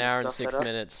 It's afraid been I an was hour gonna and stuff 6 that up.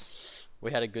 minutes.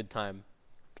 We had a good time.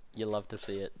 You love to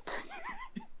see it.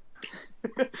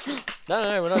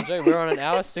 No, we're not joking. We're on an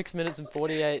hour, 6 minutes, and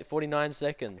 49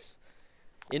 seconds.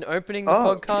 In opening the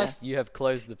Oh, podcast, you have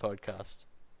closed the podcast.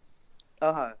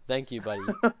 Thank you, buddy.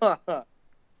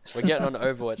 We're getting on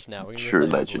Overwatch now. We're True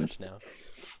gonna play legend. Overwatch now.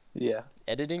 Yeah.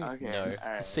 Editing? Okay, No.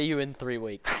 alright. See you in 3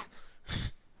 weeks.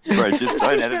 Bro, just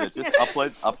don't edit it. Just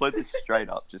upload this straight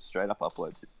up. Just straight up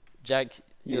upload this. Jack,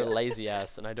 you're a Yeah. lazy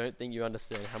ass, and I don't think you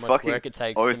understand how much Fucking work it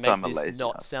takes to oath make I'm a this lazy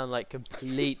not ass. sound like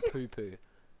complete poo-poo.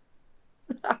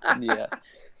 Yeah.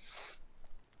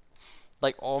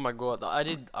 Like, oh my god,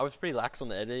 I was pretty lax on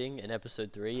the editing in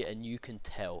episode 3, and you can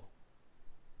tell.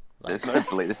 Like,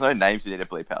 There's no names you need to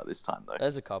bleep out this time though.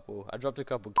 there's a couple. I dropped a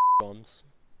couple bombs.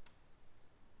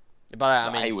 But I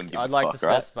Nah, he mean, wouldn't give I'd a like to fuck,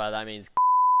 right? specify that means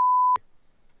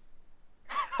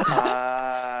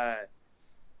I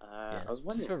was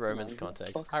wondering. just for what's Roman's the name?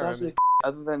 context. Fuck Hi, starts Roman. with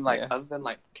Other than like, Yeah. I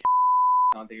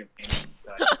don't think of anything.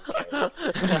 So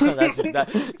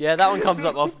that one comes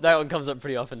up that one comes up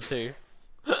pretty often too.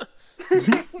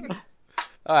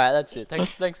 Alright, that's it.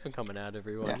 Thanks for coming out,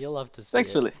 everyone. Yeah. You'll love to see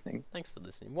Thanks it. for listening. Thanks for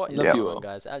listening. What is Love going you on, all.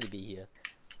 guys? Ali B here.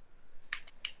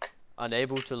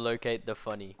 Unable to locate the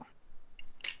funny.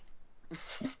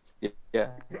 Yeah.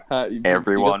 You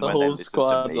Everyone got the when they whole listen to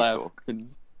squad me laugh. talk.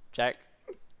 Jack,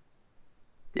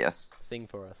 Yes. sing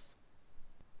for us.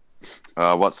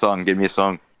 What song? Give me a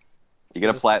song. You're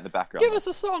gonna Give play us- it in the background. Give us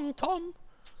a song, Tom.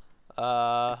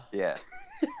 Yeah.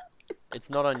 It's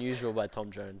Not Unusual by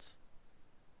Tom Jones.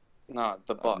 No,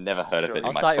 the box. I've never heard of it in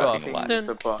I'll my start you off. fucking life. Dun,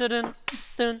 The box. dun,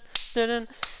 dun, dun,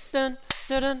 dun,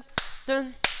 dun,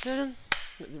 dun, dun.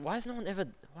 Why does no one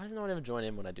ever join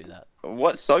in when I do that?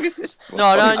 What song is this? It's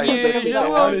not What song is this?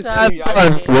 unusual to have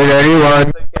fun. With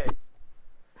anyone.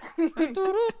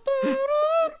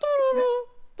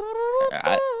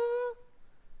 Alright.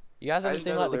 You guys I ever just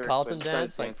seen know like the the lyrics, Carlton but just don't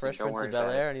dance, like dance Fresh it, don't Prince of worry Bel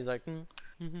about Air, and he's like,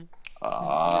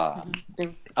 Ah.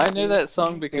 I know that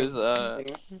song because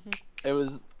it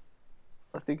was,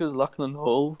 I think it was Lachlan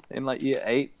Hall in like year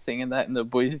 8 singing that in the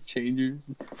boys'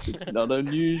 changers. It's not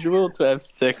unusual to have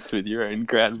sex with your own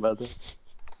grandmother.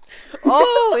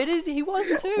 oh, it is. He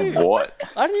was too. What?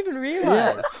 I didn't even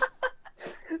realize.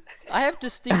 I have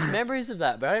distinct memories of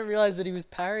that, but I didn't realize that he was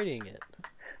parodying it.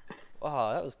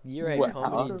 Oh, that was year 8 Wow.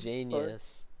 comedy What the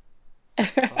genius.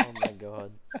 Oh my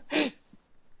god.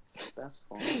 That's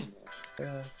fine.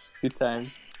 Good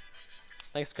times.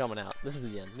 Thanks for coming out. This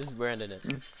is the end. We're ending it.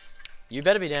 You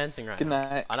better be dancing right Good now.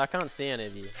 night. And I can't see any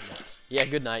of you. Yeah,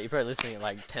 good night. You're probably listening at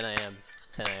like 10 a.m.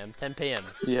 10 p.m.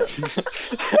 Yeah.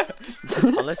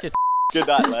 Unless you're Good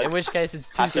night, in lads. which case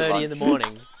it's Happy 2:30 in the morning.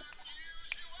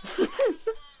 See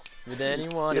With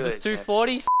anyone. you If it's later,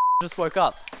 2:40, just woke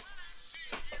up.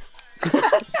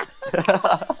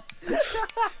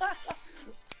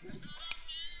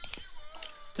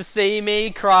 To see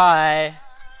me cry.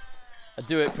 I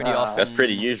do it pretty often. That's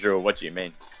pretty usual. What do you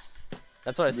mean?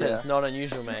 That's what I said. Yeah. It's not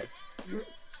unusual, mate.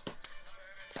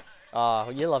 Oh,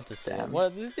 you love to see it. Damn. Well,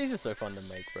 these are so fun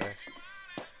to make, bro.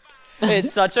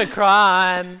 It's such a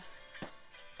crime.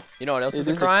 You know what else It is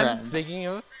a is a crime? crime. Speaking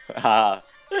of. Ah.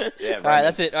 Yeah. All right,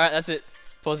 that's it. All right, that's it.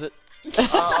 Pause it.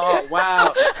 Oh,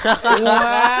 wow.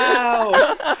 Wow.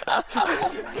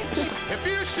 If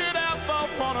you should ever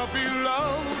wanna be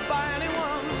loved by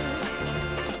anyone,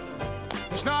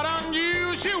 it's not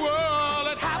unusual,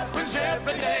 it happens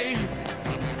every day.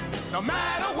 No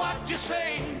matter what you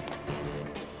say,